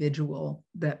individual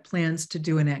that plans to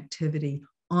do an activity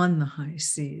on the high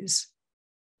seas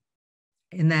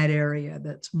in that area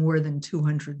that's more than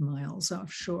 200 miles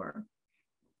offshore.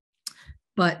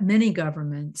 But many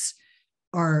governments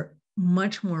are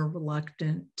much more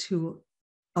reluctant to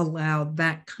allow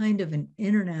that kind of an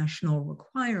international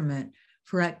requirement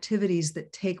for activities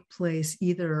that take place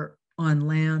either on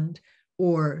land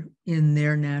or in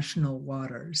their national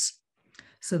waters.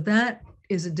 So that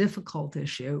is a difficult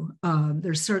issue.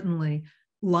 There's certainly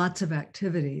lots of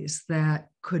activities that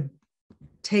could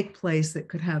take place that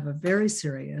could have a very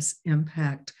serious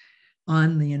impact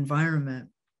on the environment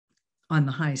on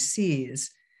the high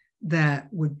seas that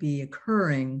would be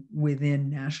occurring within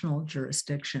national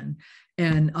jurisdiction.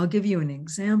 And I'll give you an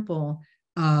example.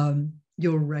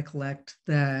 You'll recollect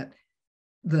that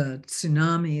the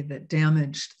tsunami that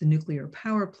damaged the nuclear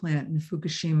power plant in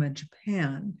Fukushima,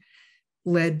 Japan,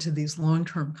 led to these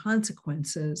long-term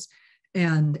consequences.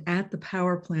 And at the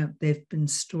power plant, they've been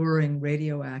storing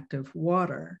radioactive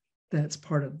water that's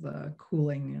part of the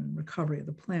cooling and recovery of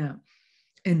the plant.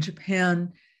 And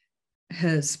Japan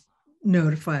has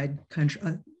notified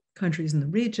countries in the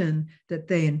region that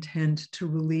they intend to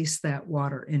release that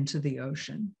water into the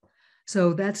ocean.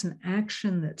 So that's an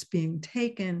action that's being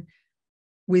taken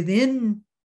within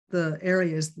the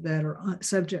areas that are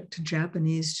subject to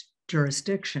Japanese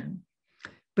jurisdiction,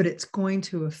 but it's going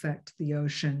to affect the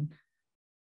ocean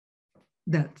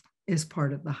that is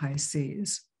part of the high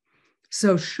seas.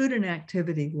 So should an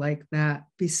activity like that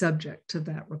be subject to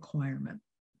that requirement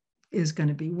is going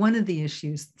to be one of the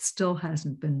issues that still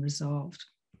hasn't been resolved.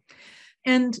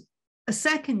 And a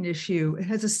second issue, it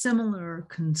has a similar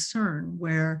concern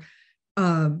where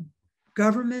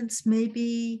governments may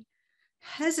be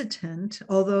hesitant,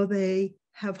 although they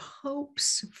have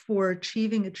hopes for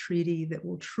achieving a treaty that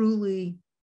will truly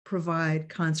provide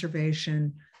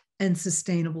conservation and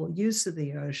sustainable use of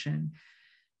the ocean.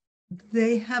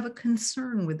 They have a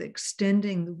concern with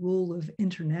extending the rule of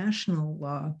international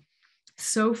law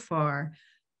so far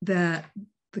that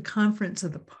the Conference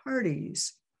of the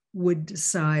Parties would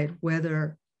decide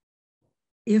whether,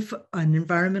 if an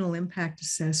environmental impact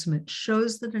assessment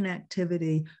shows that an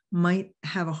activity might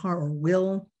have a harm, or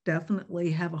will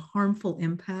definitely have a harmful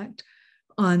impact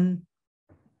on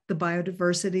the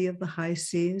biodiversity of the high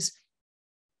seas,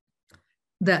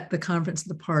 that the Conference of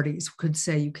the Parties could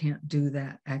say you can't do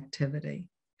that activity.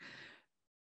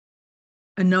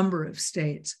 A number of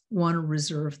states want to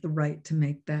reserve the right to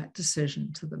make that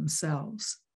decision to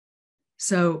themselves.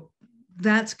 So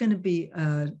that's going to be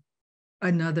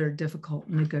another difficult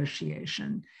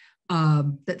negotiation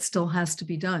that still has to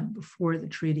be done before the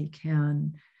treaty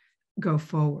can go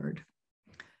forward.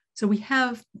 So we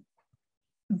have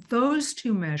those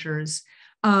two measures.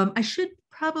 I should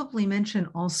probably mention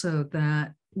also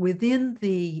that within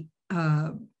the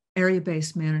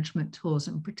area-based management tools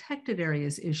and protected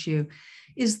areas issue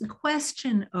is the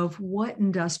question of what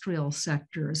industrial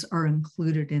sectors are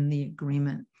included in the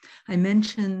agreement. I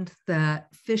mentioned that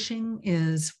fishing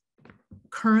is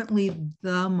currently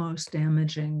the most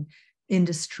damaging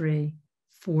industry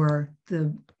for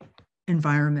the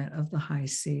environment of the high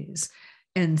seas.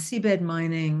 And seabed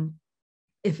mining,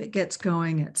 if it gets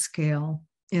going at scale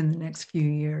in the next few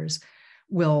years,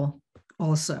 will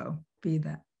also be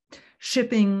that.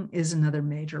 Shipping is another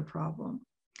major problem.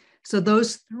 So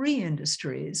those three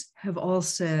industries have all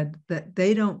said that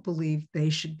they don't believe they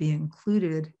should be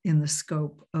included in the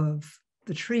scope of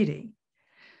the treaty.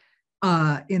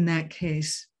 In that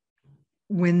case,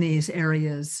 when these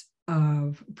areas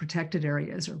of protected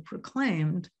areas are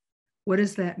proclaimed, what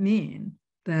does that mean?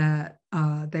 That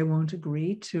they won't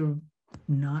agree to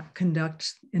not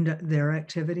conduct their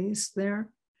activities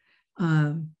there?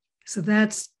 So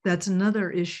that's another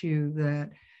issue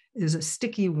that is a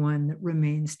sticky one that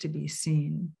remains to be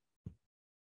seen.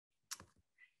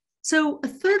 So a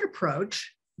third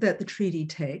approach that the treaty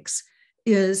takes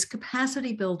is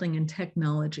capacity building and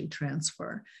technology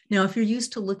transfer. Now, if you're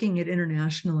used to looking at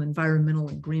international environmental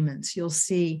agreements, you'll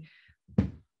see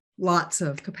lots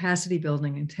of capacity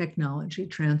building and technology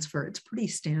transfer. It's pretty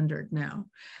standard now.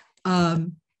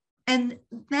 And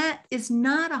that is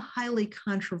not a highly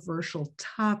controversial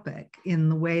topic in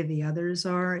the way the others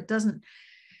are. It doesn't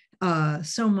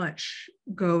so much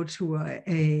go to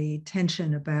a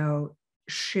tension about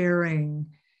sharing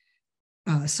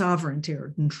sovereignty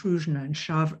or intrusion on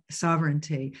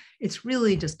sovereignty. It's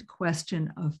really just a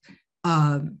question of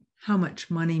how much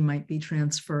money might be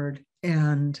transferred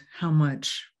and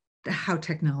how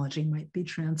technology might be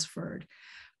transferred,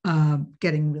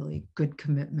 getting really good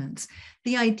commitments.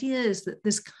 The idea is that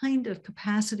this kind of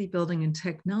capacity building and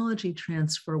technology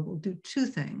transfer will do two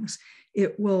things.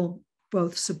 It will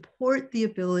both support the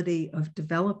ability of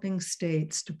developing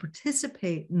states to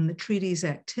participate in the treaty's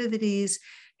activities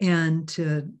and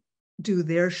to do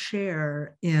their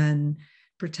share in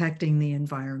protecting the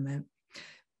environment,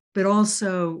 but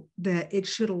also that it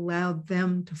should allow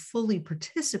them to fully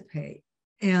participate.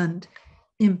 And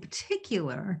in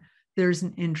particular, there's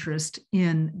an interest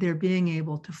in their being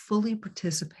able to fully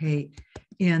participate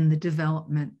in the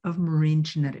development of marine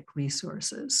genetic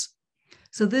resources.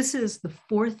 So this is the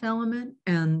fourth element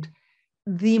and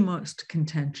the most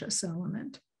contentious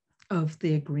element of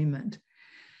the agreement.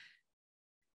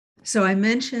 So I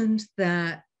mentioned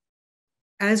that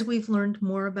as we've learned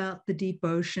more about the deep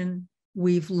ocean,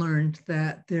 we've learned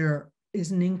that there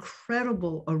is an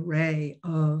incredible array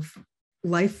of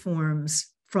life forms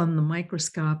from the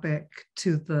microscopic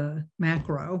to the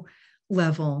macro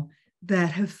level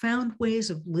that have found ways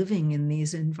of living in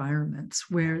these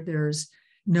environments where there's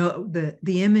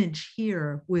the image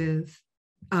here with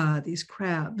these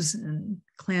crabs and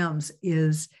clams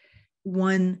is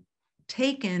one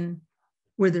taken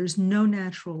where there's no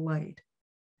natural light,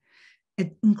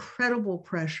 at incredible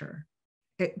pressure,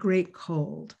 at great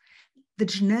cold. The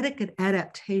genetic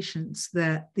adaptations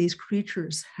that these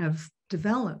creatures have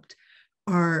developed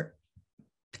are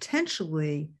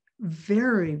potentially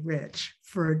very rich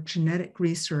for genetic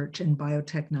research and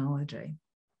biotechnology.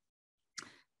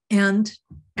 And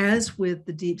as with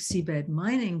the deep seabed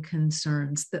mining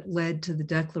concerns that led to the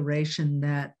declaration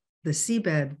that the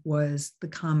seabed was the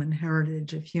common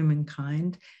heritage of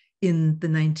humankind in the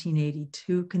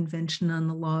 1982 Convention on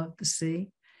the Law of the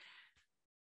Sea,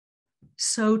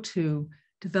 so too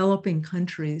developing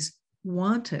countries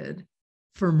wanted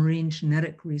for marine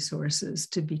genetic resources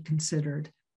to be considered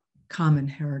common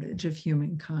heritage of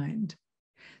humankind.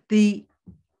 The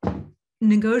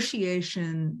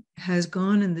negotiation has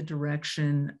gone in the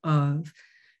direction of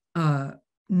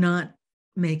not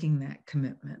making that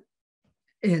commitment.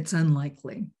 It's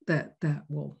unlikely that that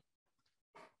will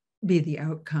be the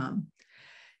outcome.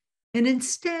 And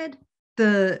instead,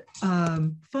 the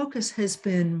focus has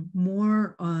been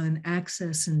more on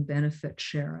access and benefit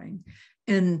sharing.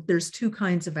 And there's two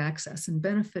kinds of access and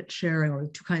benefit sharing, or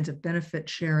two kinds of benefit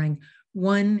sharing.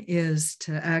 One is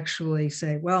to actually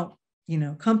say, well, you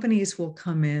know, companies will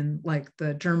come in, like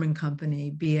the German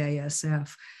company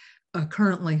BASF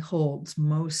currently holds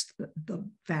the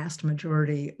vast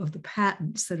majority of the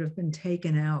patents that have been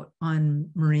taken out on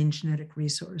marine genetic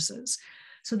resources.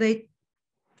 So they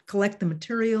collect the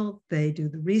material, they do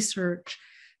the research,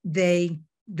 they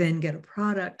then get a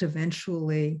product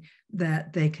eventually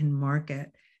that they can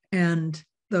market, and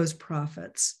those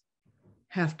profits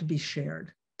have to be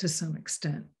shared to some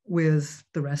extent with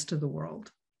the rest of the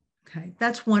world. Okay,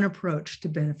 that's one approach to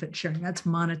benefit sharing. That's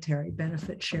monetary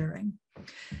benefit sharing.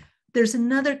 There's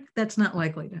another that's not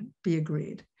likely to be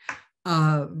agreed,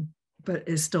 but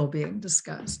is still being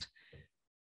discussed.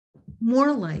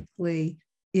 More likely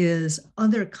is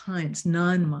other kinds,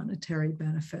 non-monetary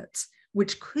benefits,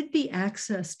 which could be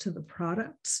access to the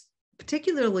products,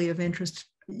 particularly of interest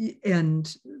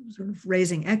and sort of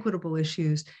raising equitable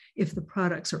issues if the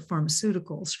products are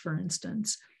pharmaceuticals, for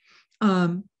instance,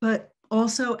 but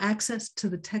also access to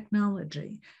the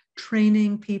technology,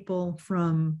 training people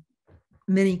from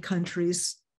many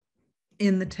countries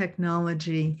in the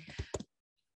technology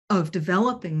of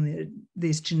developing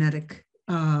these genetic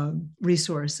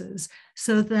resources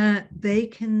so that they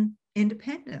can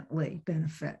independently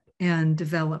benefit and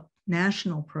develop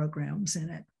national programs in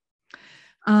it.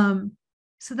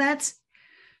 So that's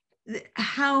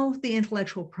how the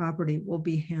intellectual property will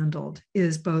be handled,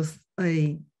 is both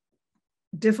a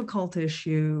difficult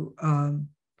issue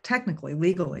technically,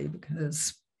 legally,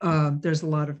 because there's a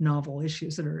lot of novel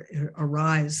issues that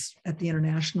arise at the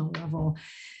international level,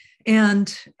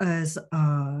 and as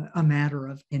a matter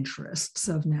of interests,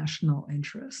 of national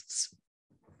interests.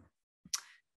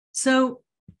 So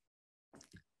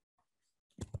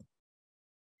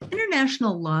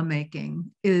international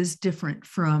lawmaking is different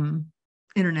from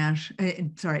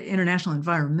international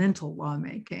environmental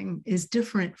lawmaking is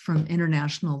different from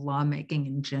international lawmaking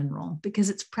in general, because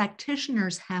its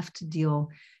practitioners have to deal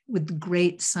with the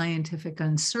great scientific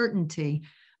uncertainty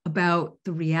about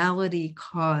the reality,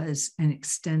 cause, and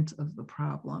extent of the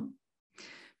problem.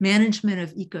 Management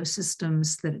of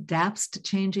ecosystems that adapts to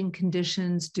changing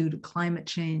conditions due to climate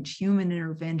change, human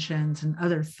interventions, and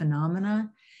other phenomena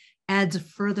adds a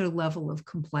further level of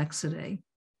complexity.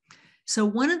 So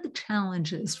one of the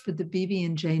challenges for the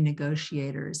BB&J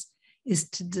negotiators is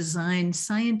to design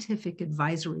scientific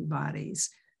advisory bodies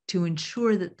to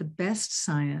ensure that the best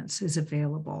science is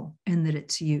available and that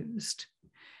it's used.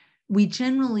 We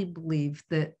generally believe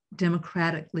that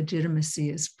democratic legitimacy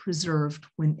is preserved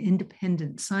when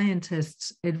independent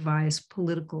scientists advise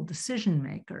political decision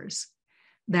makers.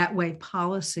 That way,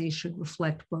 policy should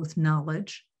reflect both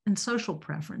knowledge and social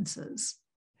preferences.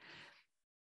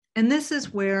 And this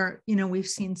is where, we've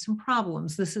seen some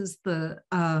problems. This is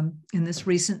in this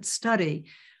recent study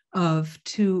of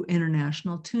 2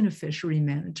 international tuna fishery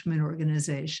management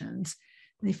organizations.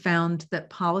 They found that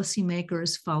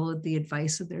policymakers followed the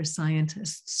advice of their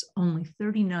scientists only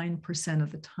 39%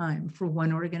 of the time for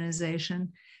one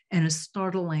organization and a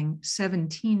startling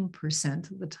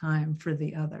 17% of the time for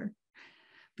the other.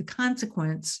 The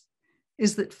consequence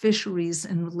is that fisheries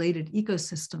and related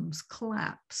ecosystems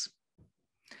collapse.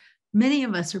 Many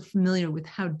of us are familiar with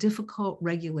how difficult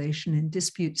regulation and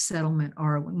dispute settlement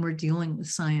are when we're dealing with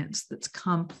science that's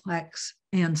complex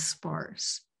and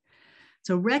sparse.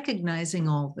 So recognizing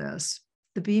all this,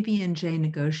 the BB&J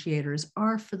negotiators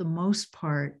are, for the most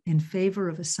part, in favor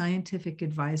of a scientific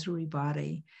advisory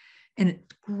body, and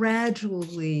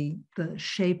gradually the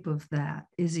shape of that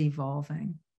is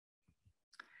evolving.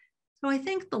 So I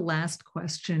think the last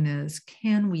question is,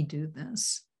 can we do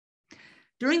this?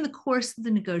 During the course of the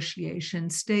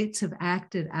negotiation, states have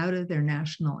acted out of their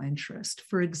national interest,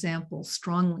 for example,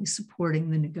 strongly supporting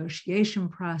the negotiation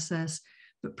process,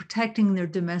 but protecting their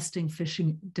domestic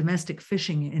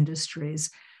fishing industries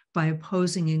by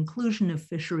opposing inclusion of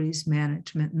fisheries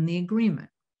management in the agreement.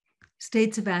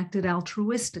 States have acted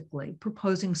altruistically,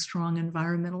 proposing strong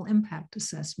environmental impact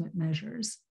assessment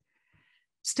measures.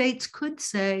 States could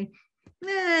say,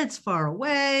 it's far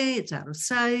away, it's out of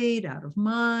sight, out of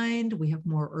mind, we have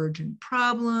more urgent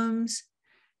problems.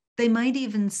 They might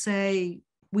even say,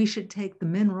 we should take the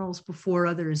minerals before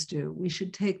others do. We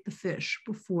should take the fish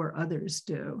before others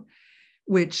do,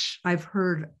 which I've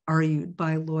heard argued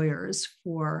by lawyers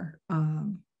for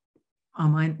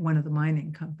one of the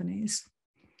mining companies.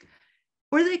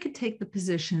 Or they could take the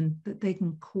position that they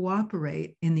can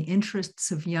cooperate in the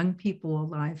interests of young people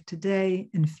alive today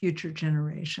and future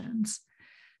generations.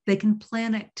 They can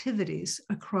plan activities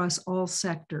across all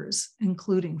sectors,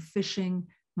 including fishing,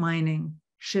 mining,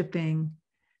 shipping,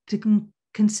 to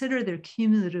consider their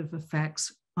cumulative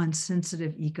effects on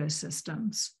sensitive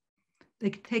ecosystems.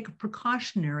 They could take a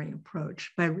precautionary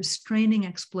approach by restraining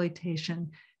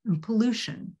exploitation and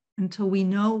pollution until we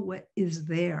know what is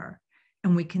there,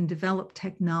 and we can develop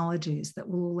technologies that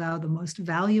will allow the most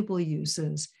valuable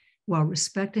uses while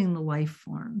respecting the life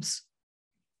forms.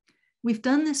 We've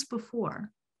done this before.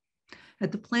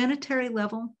 At the planetary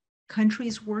level,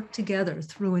 countries work together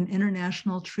through an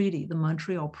international treaty, the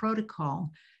Montreal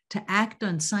Protocol, to act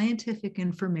on scientific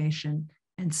information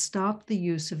and stop the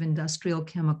use of industrial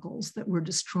chemicals that were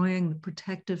destroying the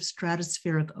protective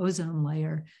stratospheric ozone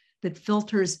layer that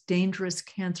filters dangerous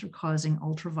cancer-causing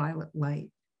ultraviolet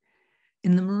light.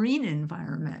 In the marine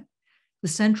environment, the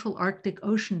Central Arctic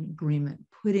Ocean Agreement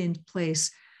put in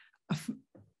place a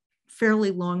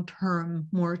fairly long-term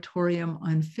moratorium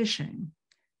on fishing.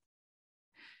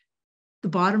 The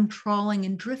bottom trawling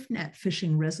and drift net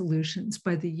fishing resolutions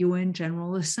by the UN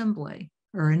General Assembly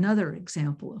are another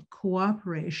example of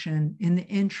cooperation in the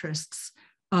interests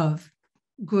of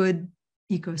good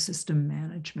ecosystem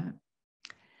management.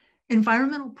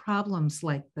 Environmental problems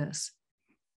like this,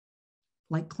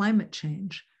 like climate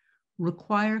change,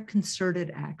 require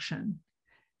concerted action.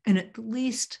 And at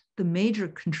least the major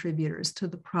contributors to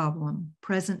the problem,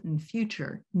 present and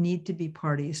future, need to be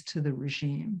parties to the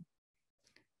regime.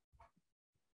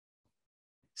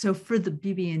 So for the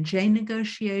BB&J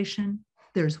negotiation,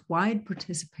 there's wide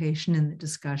participation in the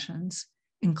discussions,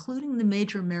 including the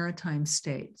major maritime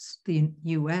states, the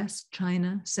US,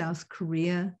 China, South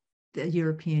Korea, the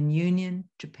European Union,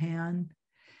 Japan.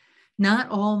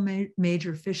 Not all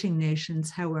major fishing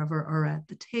nations, however, are at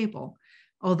the table,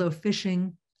 although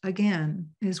fishing, again,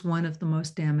 is one of the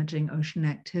most damaging ocean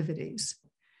activities.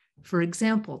 For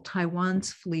example,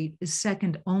 Taiwan's fleet is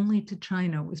second only to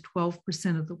China with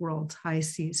 12% of the world's high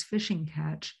seas fishing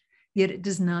catch, yet it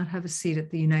does not have a seat at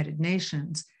the United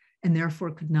Nations and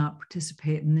therefore could not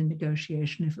participate in the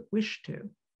negotiation if it wished to.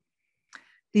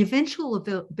 The eventual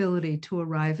ability to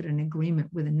arrive at an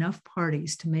agreement with enough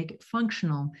parties to make it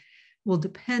functional will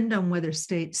depend on whether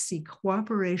states see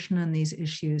cooperation on these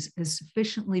issues as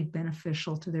sufficiently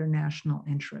beneficial to their national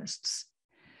interests.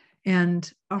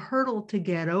 And a hurdle to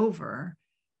get over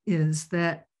is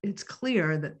that it's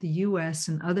clear that the US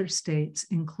and other states,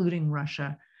 including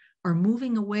Russia, are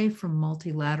moving away from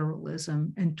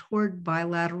multilateralism and toward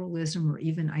bilateralism or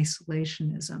even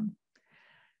isolationism.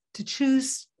 To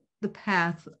choose the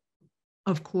path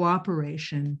of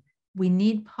cooperation, we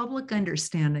need public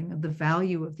understanding of the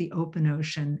value of the open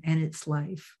ocean and its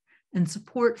life, and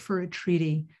support for a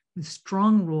treaty with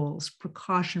strong rules,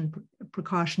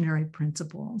 precautionary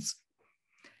principles.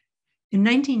 In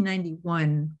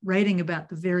 1991, writing about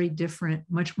the very different,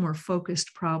 much more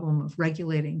focused problem of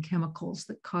regulating chemicals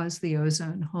that cause the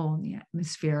ozone hole in the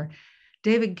atmosphere,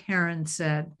 David Caron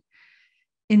said,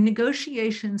 "In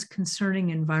negotiations concerning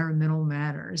environmental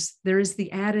matters, there is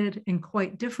the added and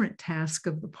quite different task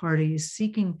of the parties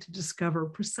seeking to discover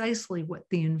precisely what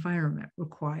the environment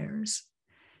requires.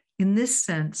 In this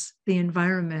sense, the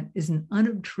environment is an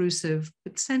unobtrusive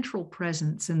but central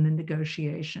presence in the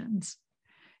negotiations.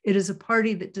 It is a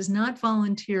party that does not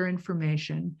volunteer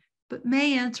information, but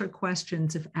may answer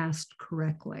questions if asked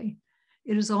correctly.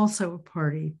 It is also a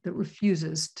party that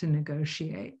refuses to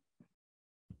negotiate."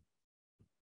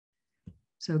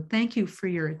 So thank you for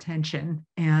your attention,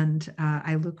 and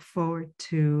I look forward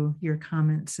to your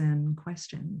comments and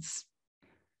questions.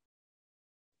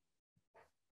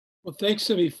 Well, thanks,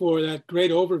 Cymie, for that great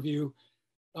overview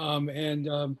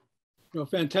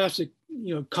fantastic,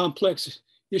 complex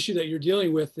issue that you're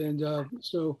dealing with, and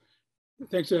so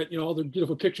thanks for that, all the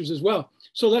beautiful pictures as well.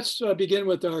 So let's begin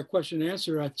with our question and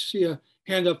answer. I see a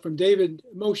hand up from David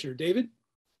Mosher. David?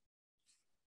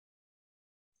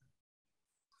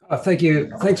 Thank you.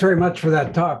 Thanks very much for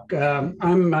that talk.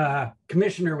 I'm a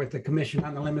commissioner with the Commission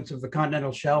on the Limits of the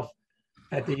Continental Shelf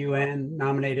at the UN,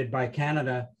 nominated by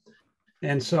Canada.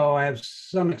 And so I have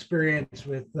some experience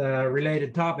with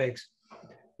related topics.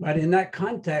 But in that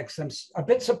context, I'm a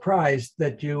bit surprised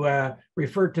that you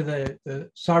refer to the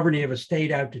sovereignty of a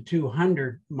state out to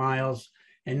 200 miles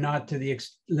and not to the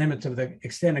limits of the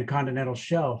extended continental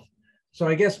shelf. So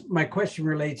I guess my question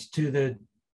relates to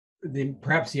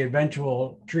perhaps the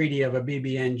eventual treaty of a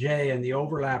BBNJ and the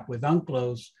overlap with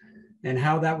UNCLOS and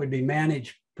how that would be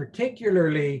managed,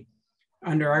 particularly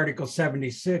under Article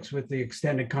 76 with the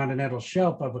extended continental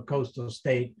shelf of a coastal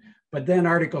state, but then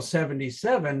Article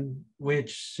 77,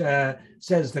 which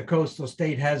says the coastal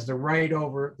state has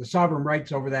the sovereign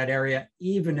rights over that area,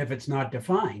 even if it's not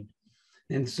defined.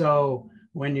 And so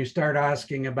when you start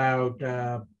asking about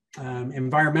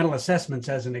environmental assessments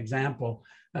as an example,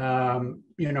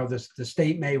 the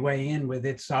state may weigh in with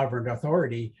its sovereign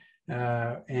authority.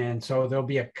 And so there'll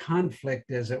be a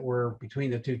conflict, as it were, between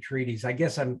the two treaties. I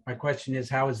guess my question is,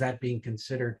 how is that being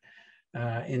considered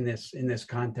in this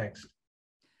context?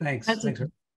 Thanks.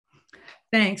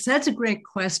 Thanks. That's a great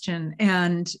question.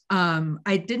 And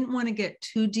I didn't want to get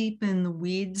too deep in the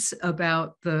weeds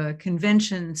about the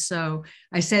convention. So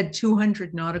I said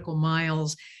 200 nautical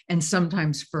miles and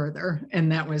sometimes further.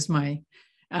 And that was my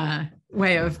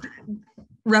way of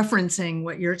referencing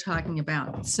what you're talking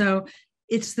about. So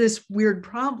it's this weird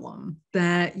problem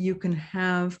that you can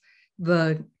have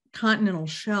the continental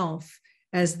shelf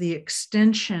as the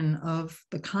extension of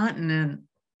the continent.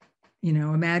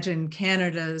 Imagine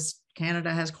Canada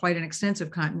has quite an extensive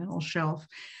continental shelf.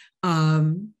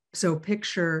 So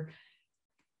picture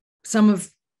some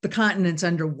of the continents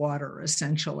underwater,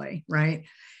 essentially, right?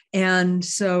 And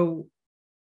so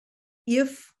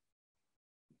if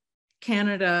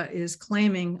Canada is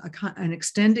claiming an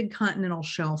extended continental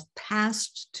shelf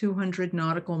past 200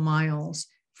 nautical miles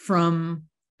from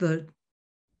the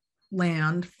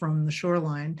land, from the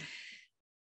shoreline,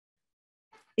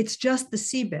 it's just the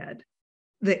seabed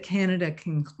that Canada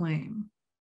can claim.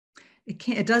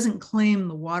 It doesn't claim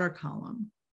the water column.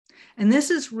 And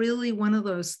this is really one of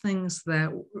those things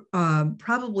that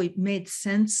probably made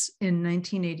sense in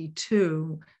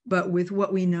 1982, but with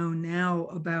what we know now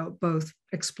about both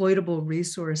exploitable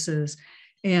resources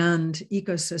and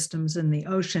ecosystems in the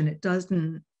ocean, it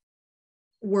doesn't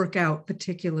work out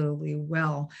particularly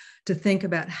well to think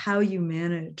about how you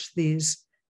manage these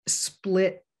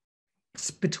splits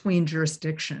between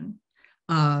jurisdiction.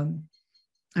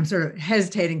 I'm sort of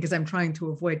hesitating because I'm trying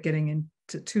to avoid getting into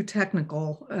too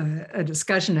technical a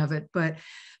discussion of it, but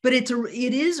it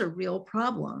is a real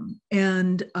problem.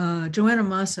 And Joanna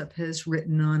Mossop has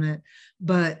written on it,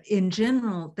 but in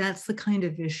general, that's the kind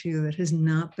of issue that has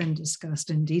not been discussed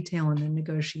in detail in the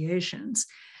negotiations,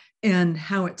 and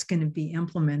how it's going to be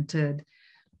implemented.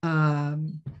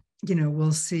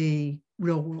 We'll see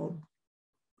real world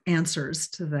answers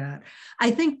to that. I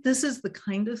think this is the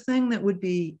kind of thing that would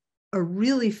be a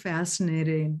really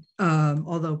fascinating,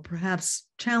 although perhaps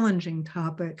challenging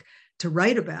topic to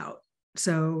write about.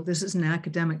 So this is an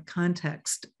academic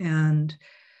context. And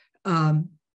I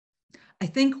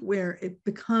think where it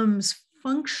becomes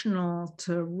functional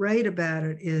to write about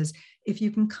it is if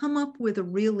you can come up with a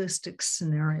realistic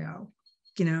scenario,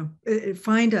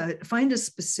 find a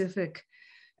specific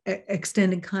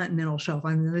extended continental shelf.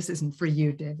 I mean, this isn't for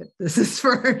you, David. This is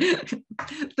for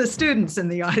the students in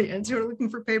the audience who are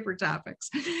looking for paper topics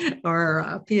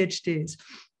or PhDs.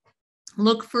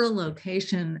 Look for a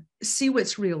location, see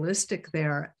what's realistic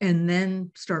there, and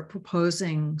then start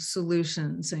proposing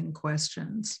solutions and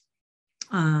questions.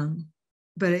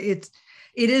 But it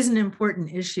is an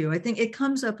important issue. I think it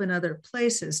comes up in other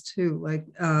places too, like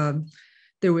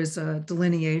there was a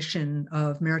delineation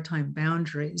of maritime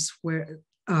boundaries where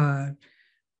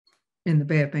in the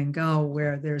Bay of Bengal,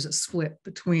 where there's a split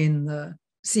between the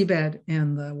seabed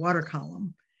and the water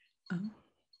column.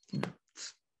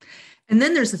 And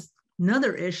then there's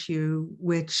another issue,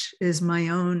 which is my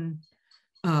own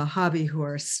hobby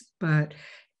horse, but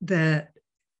that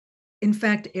in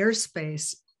fact,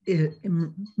 airspace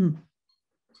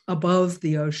above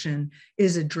the ocean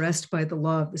is addressed by the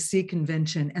law of the sea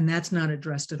convention, and that's not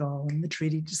addressed at all in the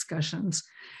treaty discussions.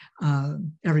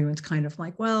 Everyone's kind of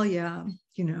like, well, yeah,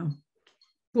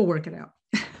 we'll work it out.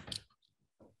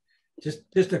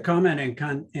 Just a comment,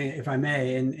 if I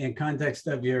may, in context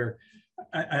of your,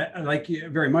 I like you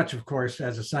very much, of course,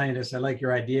 as a scientist. I like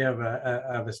your idea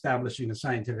of establishing a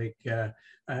scientific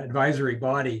advisory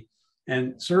body,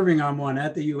 and serving on one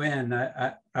at the UN.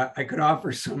 I could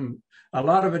offer a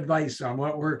lot of advice on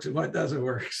what works and what doesn't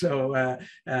work. So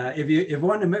if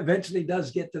one eventually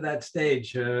does get to that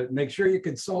stage, make sure you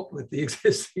consult with the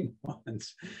existing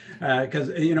ones. Because,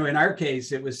 in our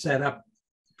case, it was set up,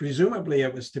 presumably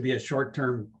it was to be a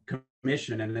short-term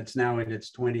commission, and it's now in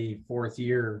its 23rd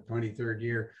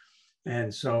year.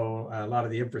 And so a lot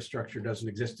of the infrastructure doesn't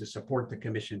exist to support the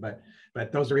commission,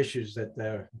 but those are issues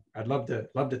that I'd love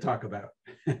to talk about.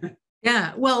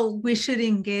 Yeah, well, we should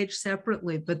engage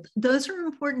separately, but those are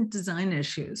important design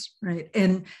issues, right?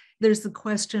 And there's the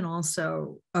question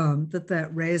also that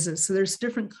raises. So there's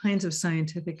different kinds of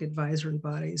scientific advisory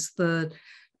bodies. The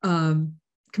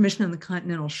Commission on the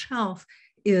Continental Shelf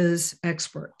is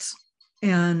experts,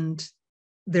 and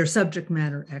they're subject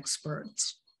matter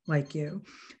experts like you.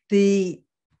 The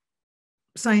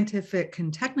scientific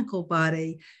and technical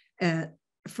body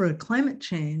for climate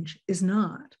change is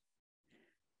not.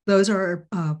 Those are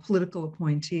political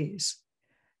appointees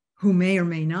who may or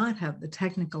may not have the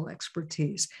technical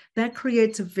expertise. That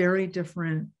creates a very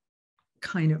different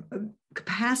kind of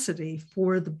capacity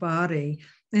for the body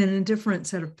and a different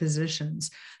set of positions.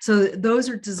 So those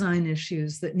are design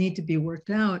issues that need to be worked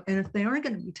out. And if they aren't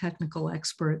going to be technical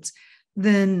experts,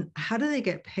 then how do they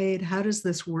get paid? How does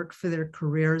this work for their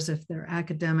careers if they're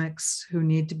academics who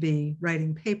need to be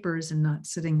writing papers and not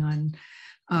sitting on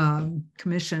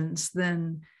commissions?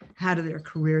 Then how do their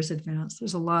careers advance?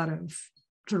 There's a lot of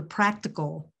sort of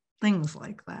practical things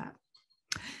like that.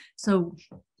 So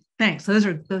thanks. Those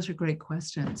are great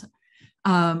questions.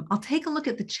 I'll take a look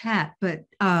at the chat, but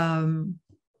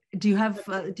do you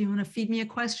want to feed me a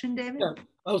question, David? Yeah,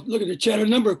 I'll look at the chat. A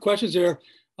number of questions there.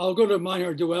 I'll go to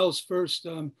Meinhard Duell's first.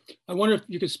 I wonder if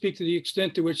you could speak to the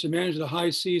extent to which the management of the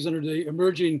high seas under the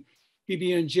emerging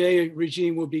BBNJ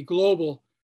regime will be global,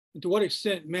 and to what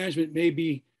extent management may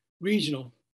be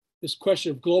regional. This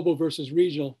question of global versus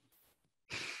regional.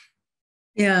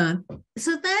 Yeah,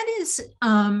 so that is,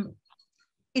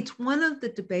 it's one of the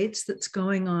debates that's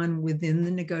going on within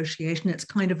the negotiation. It's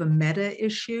kind of a meta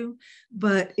issue,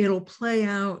 but it'll play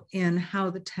out in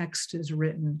how the text is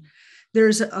written.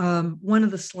 There's one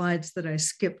of the slides that I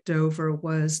skipped over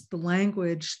was the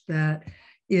language that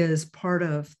is part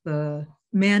of the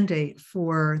mandate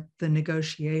for the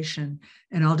negotiation,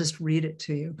 and I'll just read it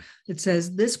to you. It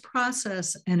says, this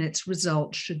process and its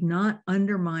results should not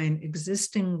undermine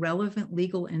existing relevant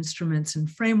legal instruments and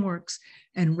frameworks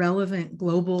and relevant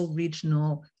global,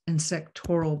 regional, and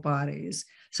sectoral bodies.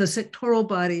 So sectoral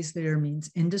bodies there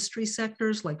means industry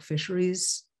sectors like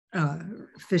fisheries.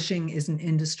 Fishing is an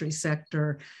industry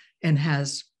sector and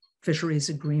has fisheries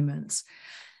agreements.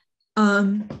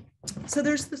 So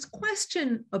there's this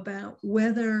question about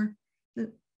whether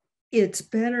it's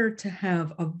better to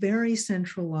have a very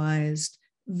centralized,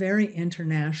 very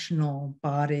international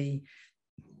body,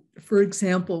 for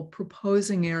example,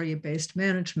 proposing area-based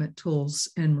management tools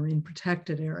in marine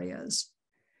protected areas,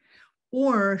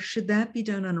 or should that be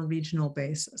done on a regional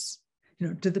basis? You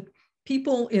know, do the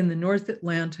people in the North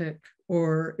Atlantic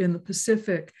or in the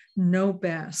Pacific know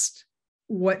best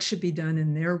what should be done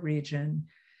in their region?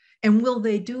 And will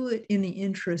they do it in the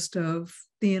interest of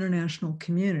the international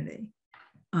community?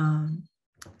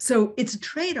 So it's a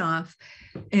trade-off,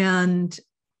 and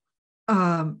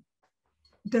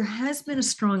there has been a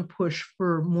strong push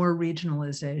for more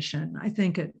regionalization. I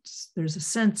think there's a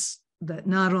sense that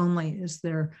not only is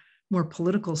there more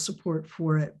political support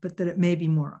for it, but that it may be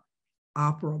more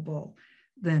operable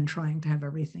than trying to have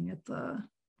everything at the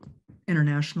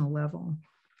international level.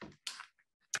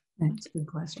 Thanks, good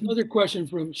question. Another question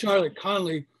from Charlotte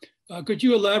Conley. Could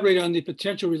you elaborate on the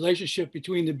potential relationship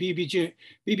between the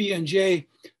BBNJ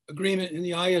agreement and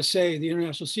the ISA, the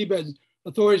International Seabed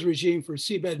Authorities regime for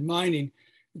seabed mining,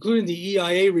 including the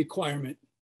EIA requirement?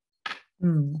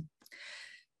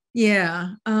 Yeah.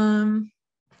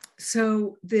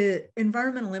 So the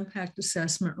environmental impact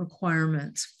assessment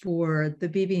requirements for the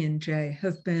BBNJ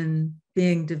have been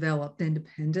being developed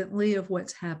independently of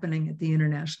what's happening at the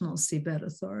International Seabed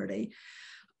Authority.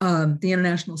 The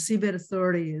International Seabed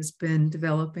Authority has been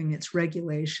developing its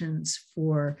regulations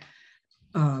for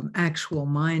actual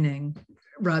mining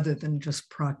rather than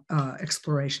just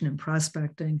exploration and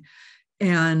prospecting.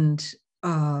 And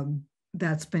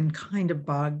that's been kind of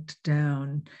bogged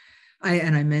down.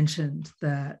 I mentioned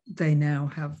that they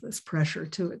now have this pressure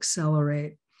to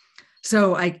accelerate.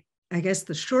 So I guess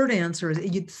the short answer is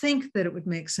you'd think that it would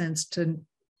make sense to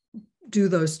do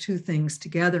those two things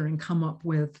together and come up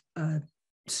with a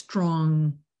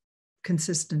strong,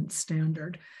 consistent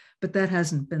standard, but that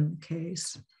hasn't been the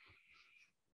case.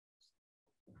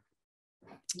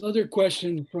 Another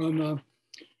question from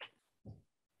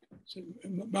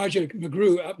Marjorie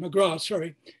McGraw,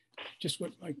 sorry, just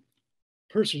what my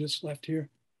person that's left here.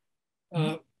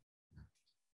 Let's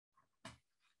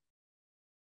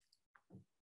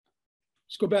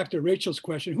go back to Rachel's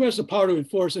question. Who has the power to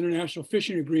enforce international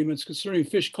fishing agreements concerning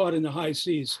fish caught in the high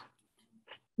seas?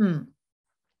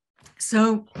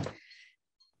 So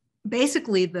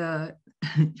basically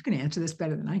you can answer this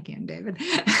better than I can, David.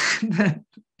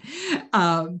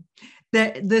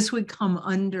 That this would come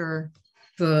under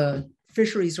the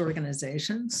fisheries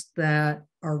organizations that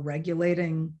are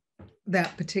regulating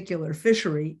that particular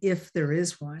fishery, if there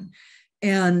is one,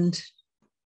 and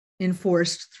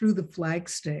enforced through the flag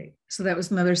state. So that was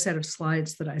another set of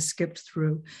slides that I skipped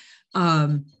through.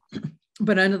 But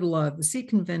under the law of the Sea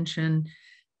Convention,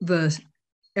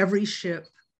 every ship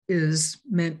is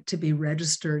meant to be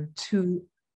registered to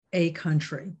a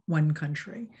country, one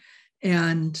country.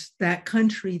 And that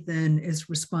country then is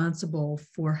responsible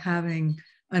for having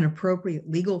an appropriate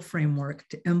legal framework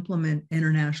to implement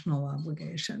international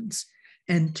obligations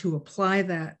and to apply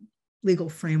that legal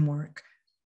framework,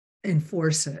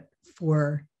 enforce it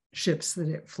for ships that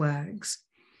it flags.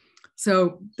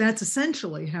 So that's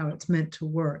essentially how it's meant to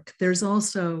work. There's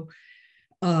also,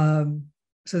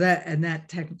 that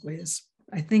technically is,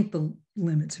 I think, the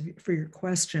limits for your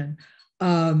question.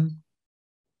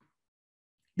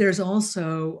 There's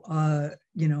also,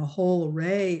 a whole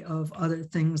array of other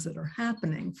things that are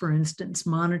happening. For instance,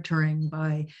 monitoring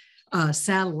by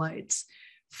satellites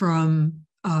from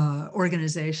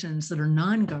organizations that are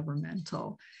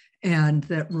non-governmental and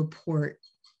that report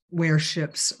where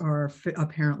ships are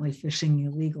apparently fishing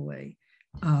illegally.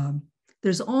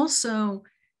 There's also,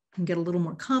 can get a little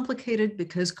more complicated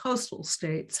because coastal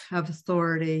states have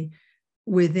authority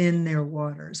within their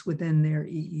waters, within their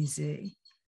EEZ.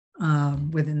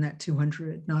 Within that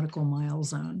 200 nautical mile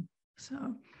zone.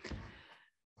 So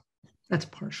that's a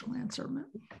partial answer.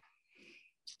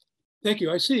 Thank you.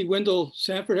 I see Wendell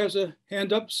Sanford has a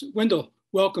hand up. Wendell,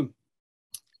 welcome.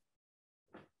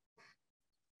 I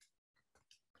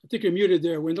think you're muted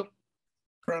there, Wendell.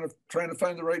 Trying to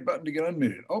find the right button to get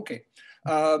unmuted. Okay.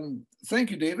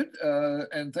 Thank you, David.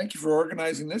 And thank you for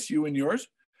organizing this, you and yours.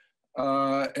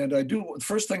 And the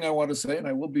first thing I want to say, and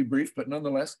I will be brief, but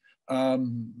nonetheless,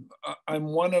 I'm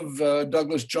one of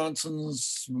Douglas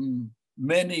Johnson's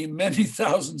many, many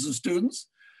thousands of students.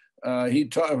 He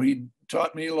taught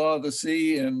me law of the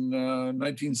sea in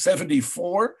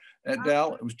 1974 at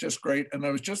Dal. It was just great. And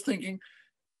I was just thinking,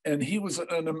 and he was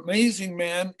an amazing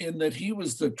man in that he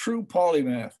was the true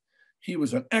polymath. He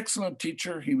was an excellent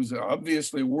teacher. He was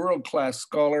obviously a world-class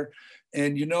scholar.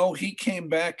 And, you know, he came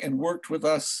back and worked with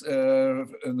us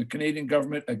in the Canadian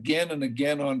government again and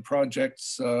again on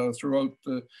projects throughout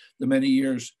the many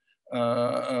years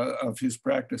of his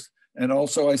practice. And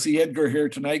also I see Edgar here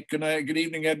tonight. Good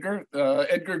evening, Edgar.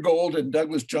 Edgar Gold and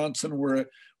Douglas Johnson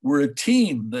were a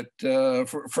team that,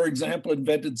 for example,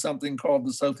 invented something called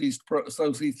the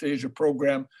Southeast Asia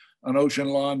Program on Ocean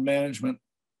Law and Management.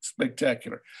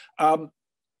 Spectacular. I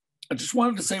just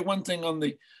wanted to say one thing on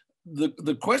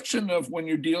the question of when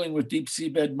you're dealing with deep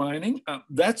seabed mining.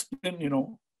 That's been, you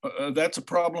know, that's a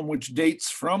problem which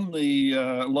dates from the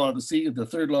Law of the Sea, the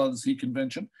Third Law of the Sea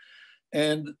Convention.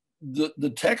 And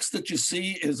the text that you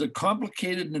see is a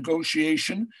complicated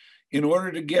negotiation in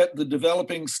order to get the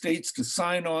developing states to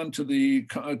sign on to the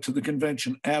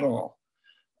convention at all.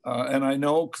 And I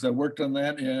know, because I worked on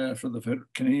that for the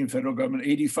Canadian federal government,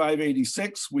 85,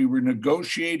 86, we were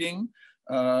negotiating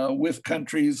with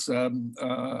countries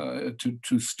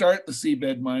to start the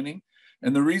seabed mining.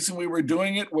 And the reason we were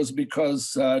doing it was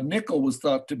because nickel was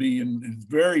thought to be in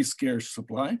very scarce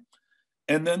supply.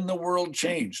 And then the world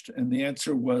changed. And the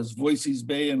answer was Voisey's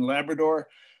Bay in Labrador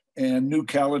and New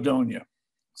Caledonia.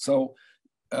 So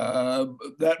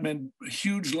that meant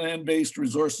huge land-based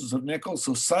resources of nickel.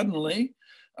 So suddenly,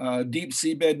 deep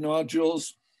seabed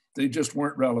nodules, they just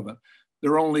weren't relevant.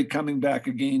 They're only coming back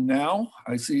again now,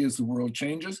 I see, as the world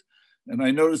changes. And I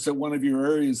noticed that one of your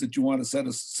areas that you want to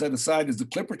set aside is the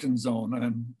Clipperton Zone.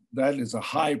 And that is a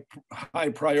high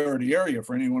priority area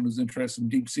for anyone who's interested in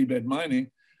deep seabed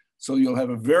mining. So you'll have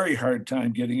a very hard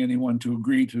time getting anyone to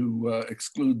agree to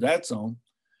exclude that zone.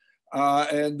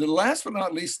 And the last but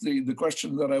not least, the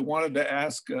question that I wanted to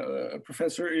ask,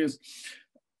 Professor, is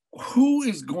who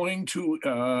is going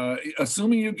to,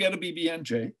 assuming you get a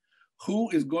BBNJ,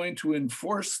 who is going to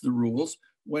enforce the rules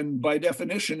when by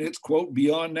definition it's, quote,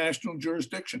 beyond national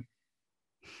jurisdiction?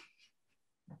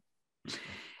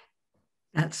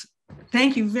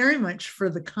 Thank you very much for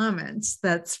the comments.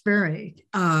 That's very,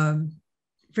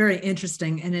 very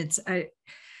interesting. And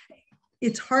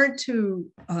it's hard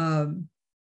to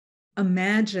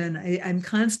imagine. I'm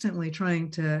constantly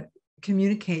trying to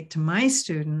communicate to my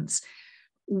students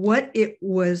what it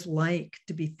was like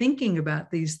to be thinking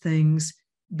about these things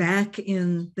back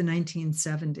in the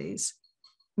 1970s,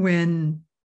 when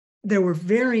there were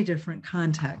very different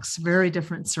contexts, very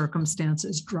different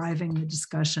circumstances driving the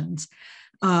discussions.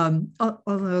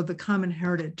 Although the common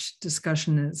heritage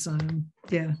discussion is,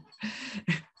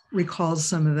 recalls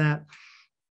some of that.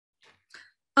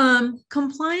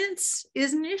 Compliance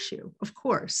is an issue, of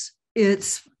course.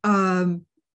 It's,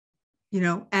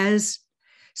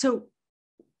 so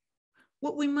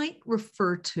what we might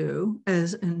refer to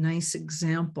as a nice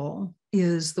example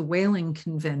is the Whaling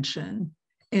Convention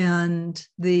and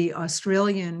the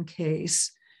Australian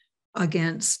case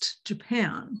against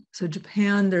Japan. So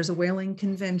Japan, there's a whaling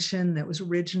convention that was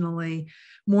originally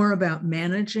more about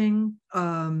managing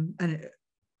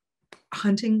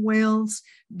hunting whales,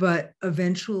 but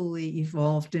eventually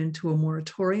evolved into a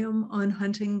moratorium on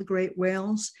hunting the great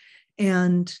whales.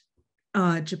 And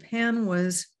Japan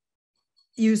was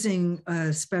using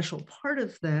a special part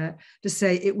of that to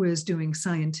say it was doing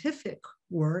scientific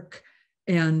work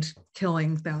and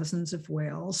killing thousands of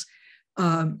whales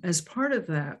as part of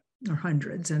that, or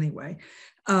hundreds anyway.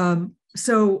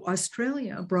 So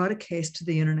Australia brought a case to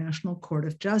the International Court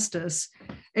of Justice.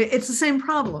 It's the same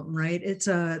problem, right? It's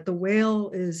the whale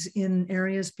is in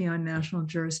areas beyond national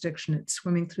jurisdiction. It's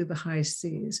swimming through the high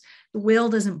seas. The whale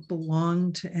doesn't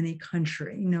belong to any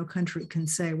country. No country can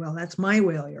say, well, that's my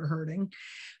whale you're hurting.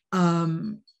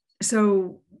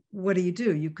 So what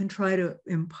do? You can try to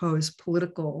impose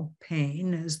political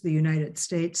pain, as the United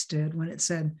States did when it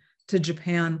said to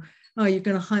Japan, oh, you're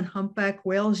going to hunt humpback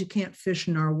whales? You can't fish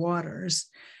in our waters.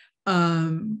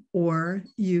 Or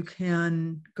you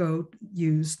can go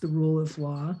use the rule of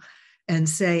law and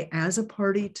say, as a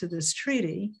party to this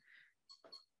treaty,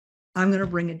 I'm going to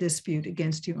bring a dispute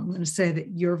against you. I'm going to say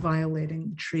that you're violating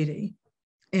the treaty.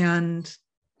 And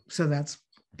so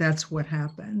that's what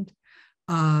happened.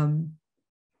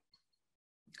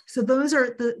 So those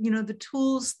are the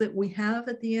tools that we have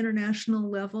at the international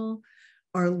level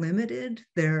are limited.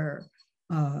 They're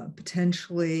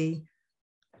potentially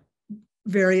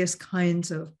various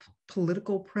kinds of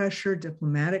political pressure,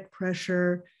 diplomatic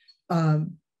pressure,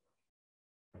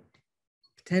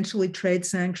 potentially trade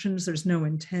sanctions. There's no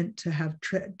intent to have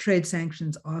trade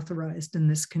sanctions authorized in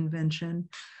this convention,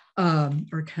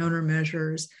 or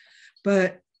countermeasures.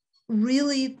 But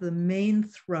really the main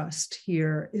thrust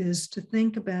here is to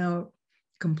think about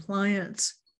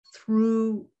compliance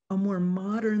through a more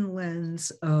modern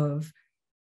lens of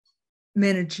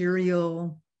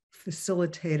managerial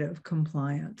facilitative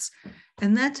compliance.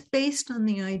 And that's based on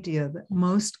the idea that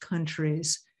most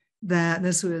countries, that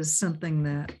this was something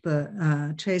that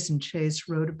the Chase and Chase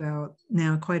wrote about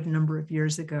now quite a number of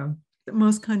years ago, that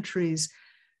most countries,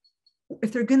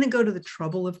 if they're going to go to the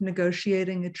trouble of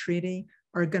negotiating a treaty,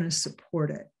 are going to support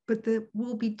it. But there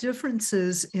will be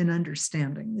differences in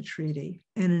understanding the treaty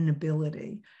and in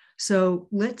ability. So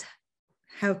let's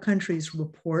have countries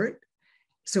report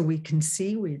so we can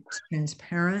see we're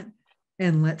transparent,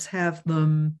 and let's have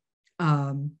them,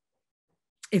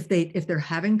 if they're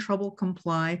having trouble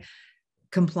complying,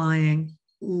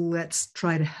 let's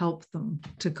try to help them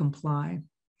to comply.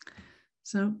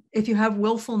 So if you have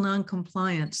willful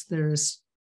non-compliance, there's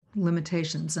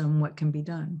limitations on what can be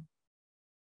done.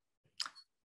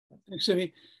 Thanks,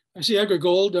 Cymie. I see Edgar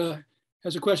Gold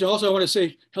has a question. Also, I want to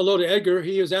say hello to Edgar.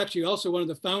 He is actually also one of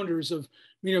the founders of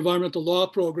Marine Environmental Law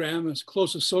Program, as a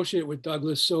close associate with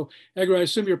Douglas. So Edgar, I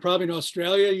assume you're probably in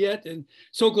Australia yet, and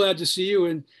so glad to see you.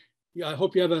 And yeah, I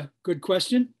hope you have a good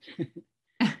question.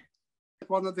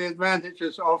 One of the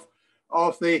advantages of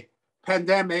the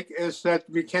pandemic is that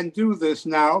we can do this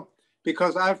now,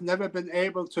 because I've never been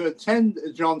able to attend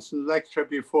a Johnston lecture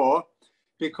before,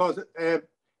 because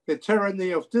the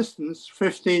tyranny of distance,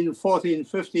 15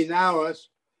 hours,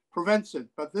 prevents it.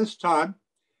 But this time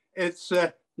it's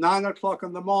 9 o'clock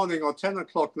in the morning, or 10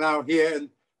 o'clock now here in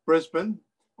Brisbane,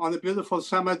 on a beautiful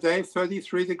summer day,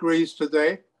 33 degrees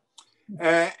today.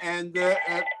 And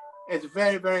it's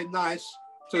very, very nice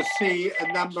to see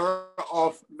a number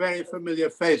of very familiar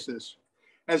faces.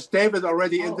 As David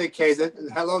already indicated,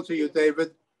 and hello to you,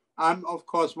 David, I'm, of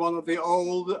course, one of the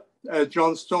old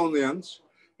Johnstonians.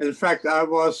 In fact, I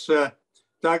was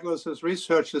Douglas's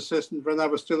research assistant when I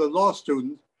was still a law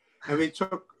student, and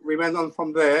we went on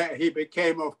from there. He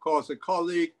became, of course, a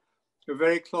colleague, a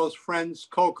very close friend,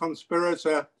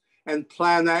 co-conspirator, and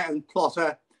planner and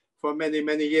plotter for many,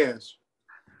 many years.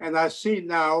 And I see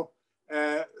now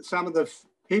some of the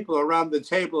people around the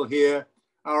table here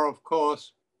are, of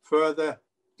course, further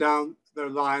down the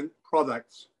line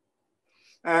products.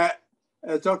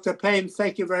 Dr. Payne,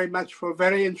 thank you very much for a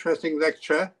very interesting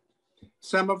lecture.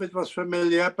 Some of it was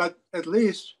familiar, but at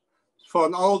least for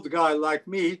an old guy like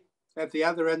me at the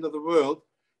other end of the world,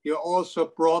 you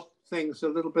also brought things a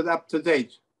little bit up to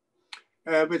date,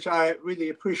 which I really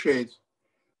appreciate.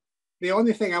 The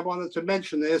only thing I wanted to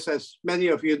mention is, as many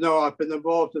of you know, I've been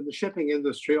involved in the shipping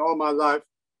industry all my life.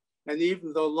 And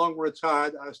even though long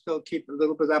retired, I still keep a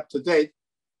little bit up to date.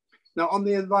 Now, on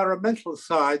the environmental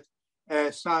side,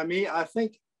 Cymie, I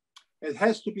think it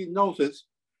has to be noted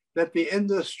that the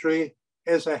industry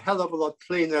is a hell of a lot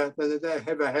cleaner than it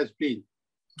ever has been.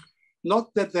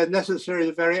 Not that they're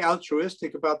necessarily very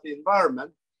altruistic about the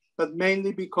environment, but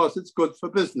mainly because it's good for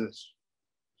business.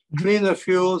 Cleaner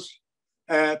fuels,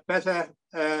 better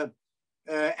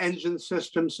engine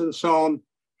systems and so on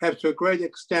have to a great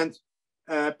extent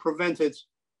prevented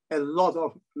a lot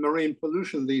of marine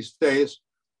pollution these days,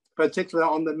 particularly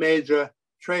on the major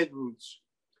trade routes.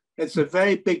 It's a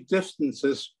very big difference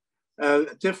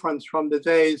from the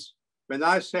days when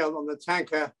I sailed on the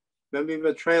tanker, when we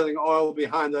were trailing oil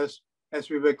behind us as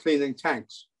we were cleaning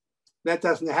tanks. That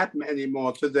doesn't happen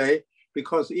anymore today,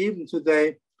 because even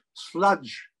today,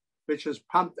 sludge, which is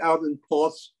pumped out in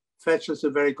ports, fetches a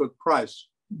very good price.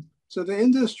 So the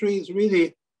industry is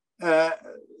really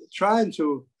trying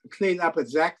to clean up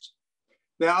its act.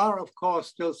 There are, of course,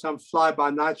 still some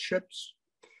fly-by-night ships,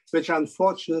 which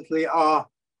unfortunately are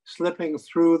slipping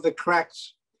through the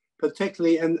cracks,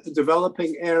 particularly in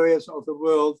developing areas of the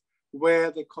world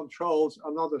where the controls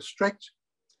are not as strict.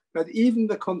 But even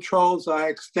the controls are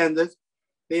extended.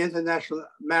 The International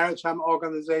Maritime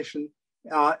Organization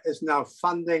is now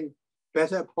funding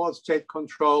better port state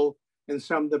control in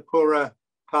some of the poorer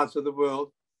parts of the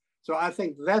world. So I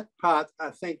think that part, I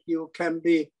think you can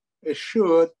be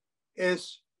assured,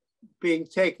 is being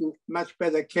taken much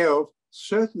better care of,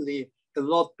 certainly a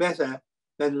lot better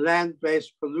than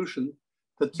land-based pollution,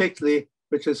 particularly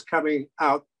which is coming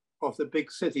out of the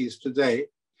big cities today.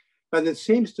 But it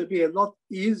seems to be a lot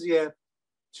easier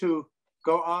to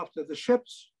go after the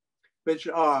ships, which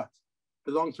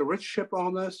belong to rich ship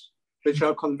owners, which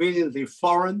are conveniently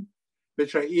foreign,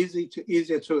 which are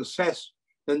easier to assess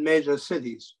than major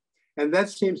cities. And that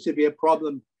seems to be a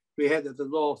problem we had at the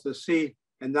Law of the Sea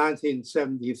in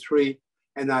 1973.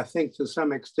 And I think to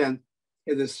some extent,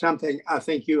 it is something I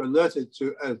think you alerted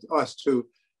to us to,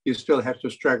 you still have to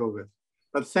struggle with.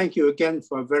 But thank you again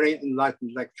for a very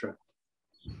enlightened lecture.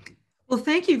 Well,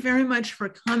 thank you very much for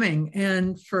coming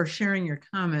and for sharing your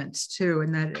comments too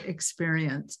and that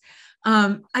experience.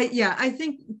 I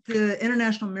think the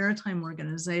International Maritime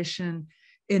Organization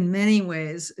in many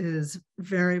ways is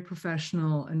very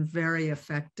professional and very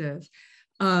effective.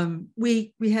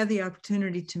 We had the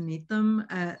opportunity to meet them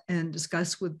and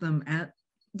discuss with them at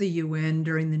the UN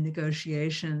during the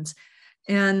negotiations.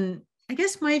 And I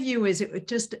guess my view is it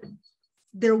just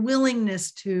their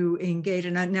willingness to engage,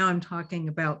 and now I'm talking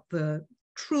about the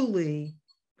truly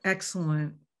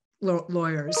excellent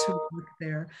lawyers who work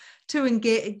there, to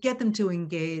engage, get them to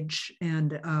engage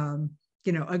and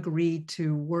agree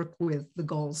to work with the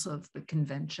goals of the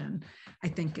convention, I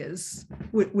think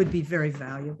would be very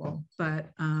valuable.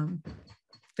 But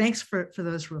thanks for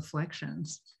those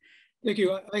reflections. Thank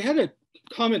you. I had a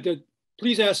comment that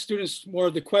please ask students more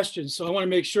of the questions, so I want to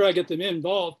make sure I get them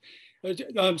involved.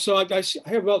 So I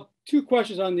have about 2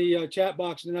 questions on the chat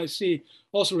box, and then I see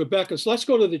also Rebecca. So let's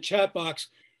go to the chat box.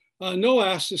 Noah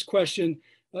asked this question: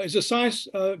 is the science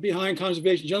behind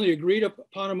conservation generally agreed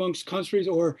upon amongst countries,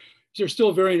 or is there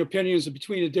still varying opinions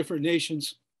between the different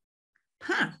nations?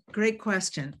 Great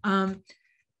question.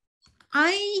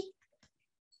 I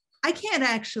can't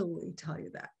actually tell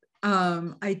you that.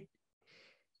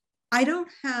 I don't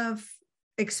have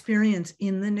experience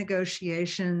in the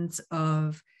negotiations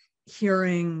of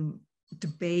hearing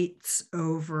debates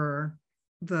over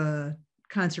the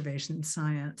conservation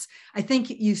science. I think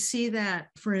you see that,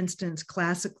 for instance,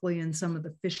 classically in some of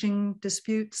the fishing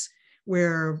disputes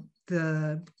where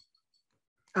the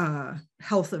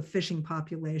health of fish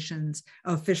populations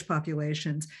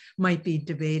might be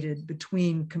debated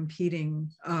between competing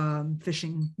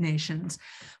fishing nations.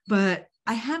 But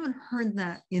I haven't heard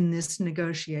that in this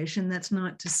negotiation. That's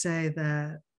not to say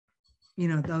that,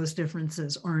 those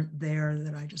differences aren't there,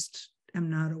 that I just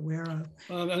am not aware of.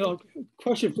 A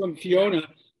question from Fiona, and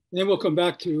then we'll come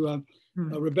back to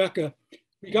Rebecca.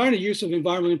 Regarding the use of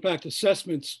environmental impact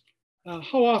assessments,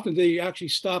 how often do they actually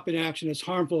stop an action that's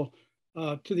harmful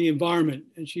to the environment?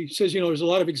 And she says, there's a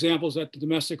lot of examples at the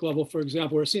domestic level, for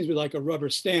example, where it seems to be like a rubber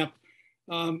stamp.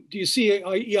 Do you see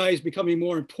EIs becoming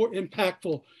more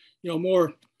impactful,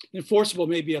 more enforceable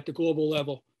maybe at the global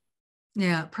level?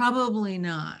 Yeah, probably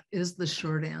not is the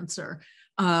short answer.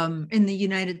 In the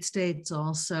United States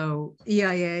also,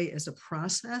 EIA is a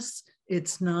process.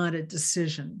 It's not a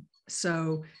decision.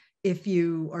 So if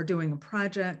you are doing a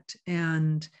project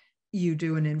and you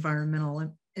do an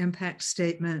environmental impact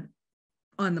statement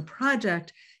on the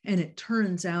project, and it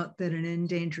turns out that an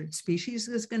endangered species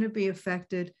is going to be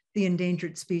affected, the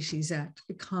Endangered Species Act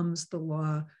becomes the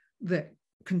law that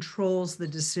controls the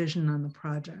decision on the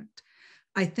project.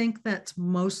 I think that's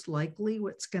most likely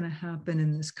what's going to happen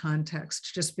in this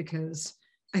context, just because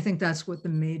I think that's what the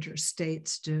major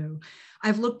states do.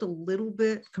 I've looked a little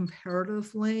bit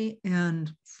comparatively, and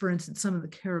for instance, some of the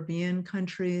Caribbean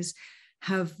countries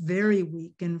have very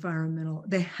weak environmental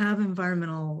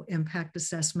impact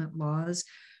assessment laws,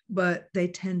 but they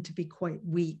tend to be quite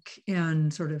weak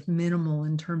and sort of minimal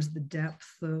in terms of the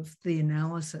depth of the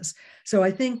analysis. So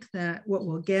I think that what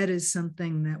we'll get is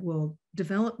something that will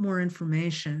develop more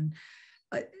information.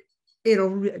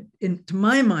 To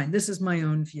my mind, this is my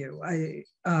own view. I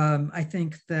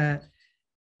think that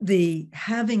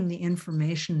having the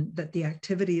information that the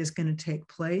activity is going to take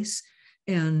place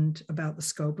and about the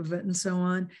scope of it and so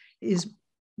on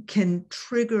can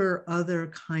trigger other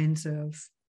kinds of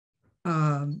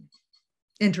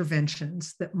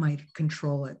interventions that might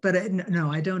control it. But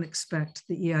no, I don't expect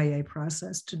the EIA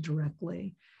process to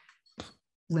directly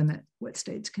limit what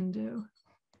states can do.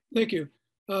 Thank you.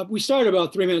 We started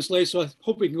about 3 minutes late, so I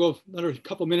hope we can go another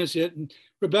couple minutes yet. And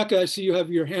Rebecca, I see you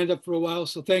have your hand up for a while,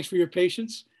 so thanks for your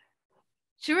patience.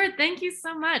 Sure, thank you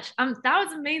so much. That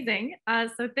was amazing.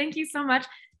 So thank you so much.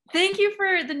 Thank you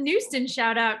for the Newston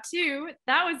shout out too.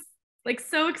 That was like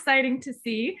so exciting to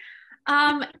see.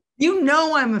 I'm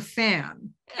a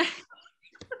fan.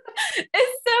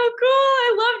 It's so cool.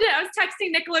 I loved it. I was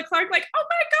texting Nicola Clark like, oh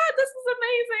my God, this is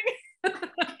amazing.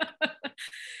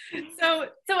 So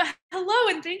hello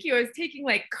and thank you. I was taking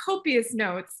like copious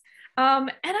notes.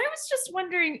 And I was just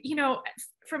wondering,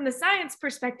 from the science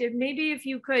perspective, maybe if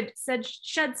you could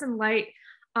shed some light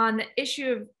on the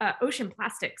issue of ocean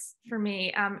plastics for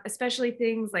me, especially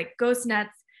things like ghost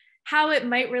nets, how it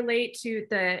might relate to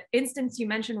the instance you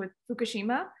mentioned with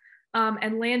Fukushima,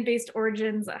 and land-based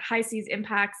origins, high seas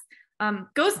impacts,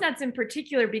 ghost nets in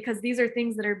particular, because these are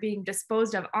things that are being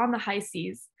disposed of on the high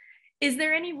seas. Is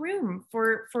there any room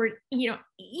for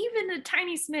even a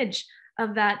tiny smidge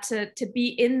of that to be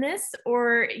in this,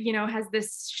 or has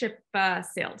this ship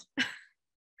sailed,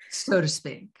 so to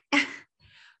speak?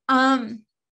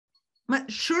 My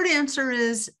short answer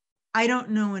is I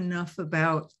don't know enough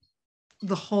about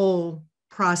the whole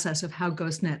process of how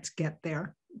ghost nets get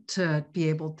there to be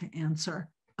able to answer.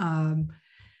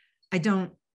 I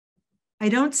don't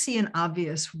see an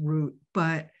obvious route,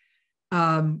 but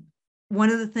one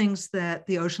of the things that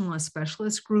the Ocean Loss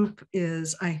Specialist Group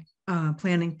is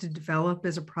planning to develop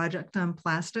is a project on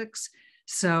plastics.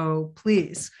 So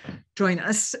please join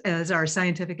us as our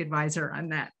scientific advisor on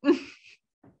that.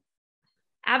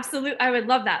 Absolutely. I would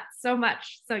love that so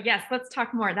much. So yes, let's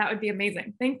talk more. That would be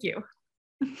amazing. Thank you.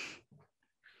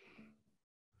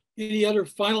 Any other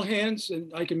final hands?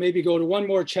 And I can maybe go to one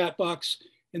more chat box,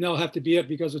 and that'll have to be it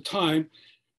because of time.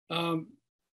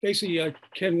 Basically,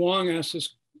 Ken Wong asked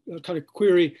this kind of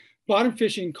query. Bottom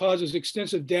fishing causes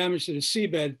extensive damage to the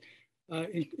seabed,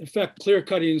 in fact, clear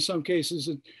cutting in some cases,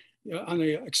 and on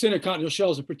the extended continental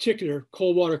shelves in particular.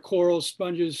 Cold water corals,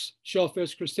 sponges,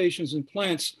 shellfish, crustaceans, and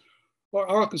plants are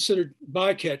all considered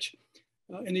bycatch.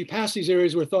 In the past, these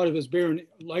areas were thought of as barren,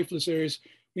 lifeless areas.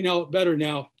 We know better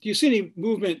now. Do you see any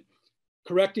movement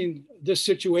correcting this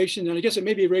situation? And I guess it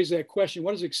maybe raised that question,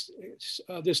 what is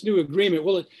this new agreement?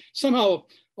 Will it somehow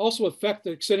also affect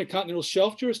the extended continental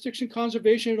shelf jurisdiction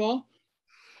conservation at all?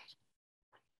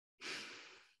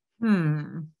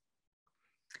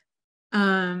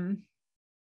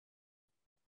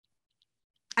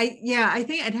 I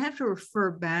think I'd have to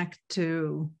refer back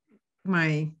to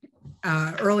my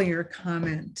earlier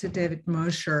comment to David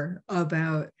Mosher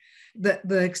about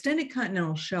the extended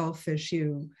continental shelf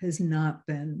issue has not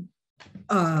been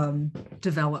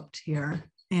developed here.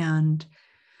 And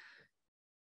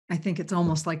I think it's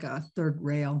almost like a third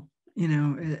rail, you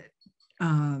know,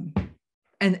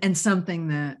 and something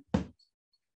that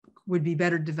would be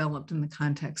better developed in the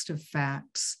context of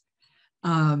facts.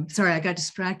 Sorry, I got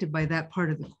distracted by that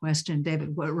part of the question.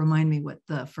 David, remind me what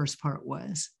the first part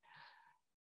was.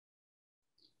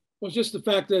 Well, just the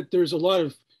fact that there's a lot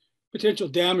of potential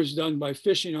damage done by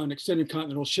fishing on extended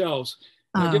continental shelves.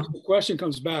 I guess the question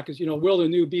comes back is, you know, will the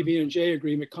new BB&J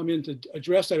agreement come in to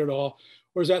address that at all?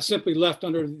 Or is that simply left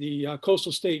under the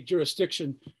coastal state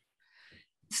jurisdiction?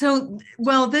 So,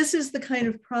 well, this is the kind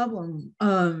of problem.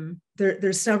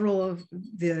 There's several of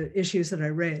the issues that I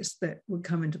raised that would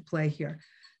come into play here.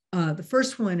 The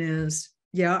first one is,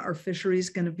 yeah, are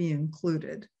fisheries going to be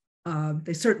included?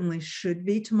 They certainly should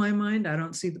be, to my mind. I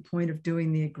don't see the point of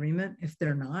doing the agreement if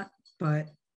they're not, but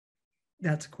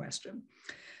that's a question.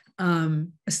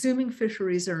 Assuming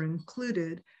fisheries are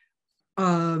included,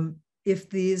 if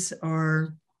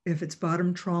it's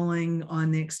bottom trawling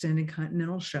on the extended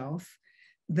continental shelf,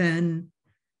 then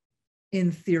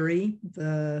in theory,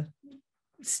 the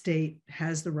state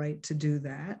has the right to do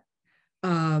that.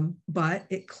 But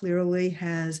it clearly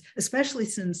has, especially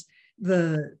since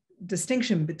the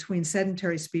distinction between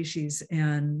sedentary species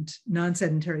and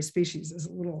non-sedentary species is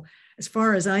a little, as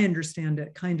far as I understand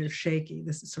it, kind of shaky.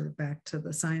 This is sort of back to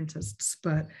the scientists,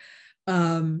 but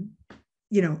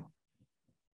you know,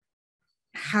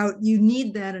 how you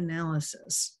need that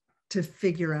analysis to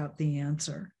figure out the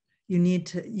answer. You need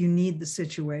the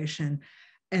situation,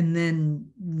 and then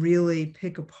really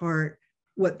pick apart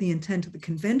what the intent of the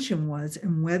convention was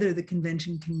and whether the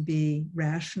convention can be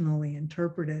rationally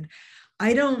interpreted.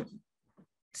 I don't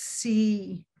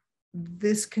see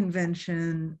this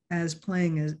convention as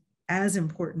playing as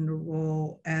important a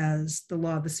role as the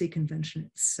Law of the Sea Convention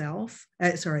itself.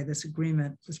 This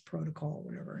agreement, this protocol,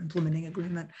 whatever, implementing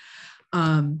agreement,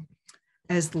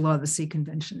 as the Law of the Sea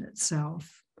Convention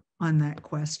itself on that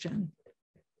question.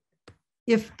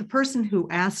 If the person who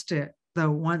asked it, though,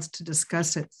 wants to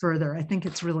discuss it further, I think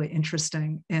it's really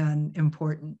interesting and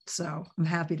important. So I'm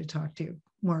happy to talk to you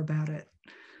more about it.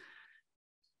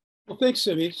 Well, thanks,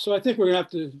 Cymie. So I think we're going to have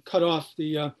to cut off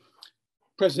the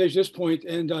presentation at this point.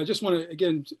 And I just want to,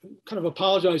 again, kind of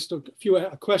apologize to a few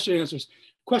questioners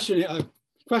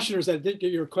that didn't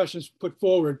get your questions put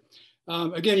forward.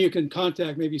 Again, you can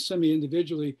contact maybe Cymie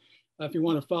individually if you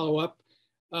want to follow up.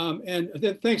 And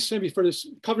then thanks, Cymie, for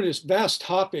covering this vast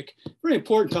topic, very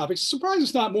important topic. It's surprising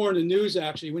it's not more in the news,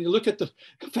 actually, when you look at the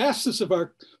vastness of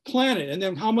our planet and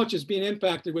then how much is being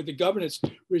impacted with the governance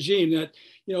regime. That,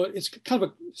 you know, it's kind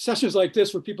of sessions like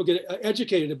this where people get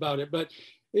educated about it, but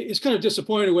it's kind of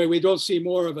disappointing in a way we don't see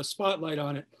more of a spotlight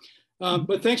on it.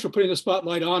 But thanks for putting the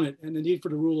spotlight on it and the need for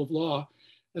the rule of law.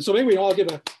 And so maybe we all give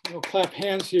a clap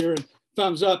hands here and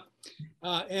thumbs up.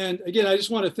 And again, I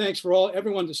just want to thanks for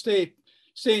everyone to staying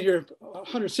here,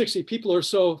 160 people or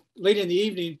so late in the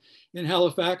evening in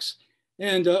Halifax.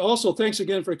 And also thanks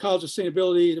again for the College of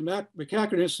Sustainability, the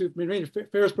McCacken Institute Marine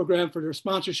Affairs Program for their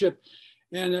sponsorship.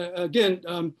 And again,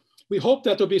 we hope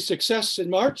that there'll be success in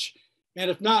March. And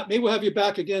if not, maybe we'll have you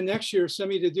back again next year,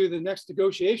 Cymie, to do the next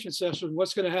negotiation session.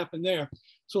 What's going to happen there?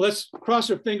 So let's cross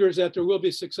our fingers that there will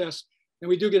be success and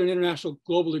we do get an international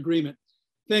global agreement.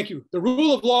 Thank you. The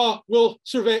rule of law will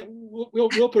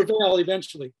prevail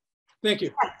eventually. Thank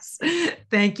you. Yes.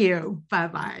 Thank you.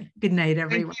 Bye-bye. Good night,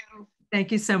 everyone.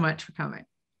 Thank you so much for coming.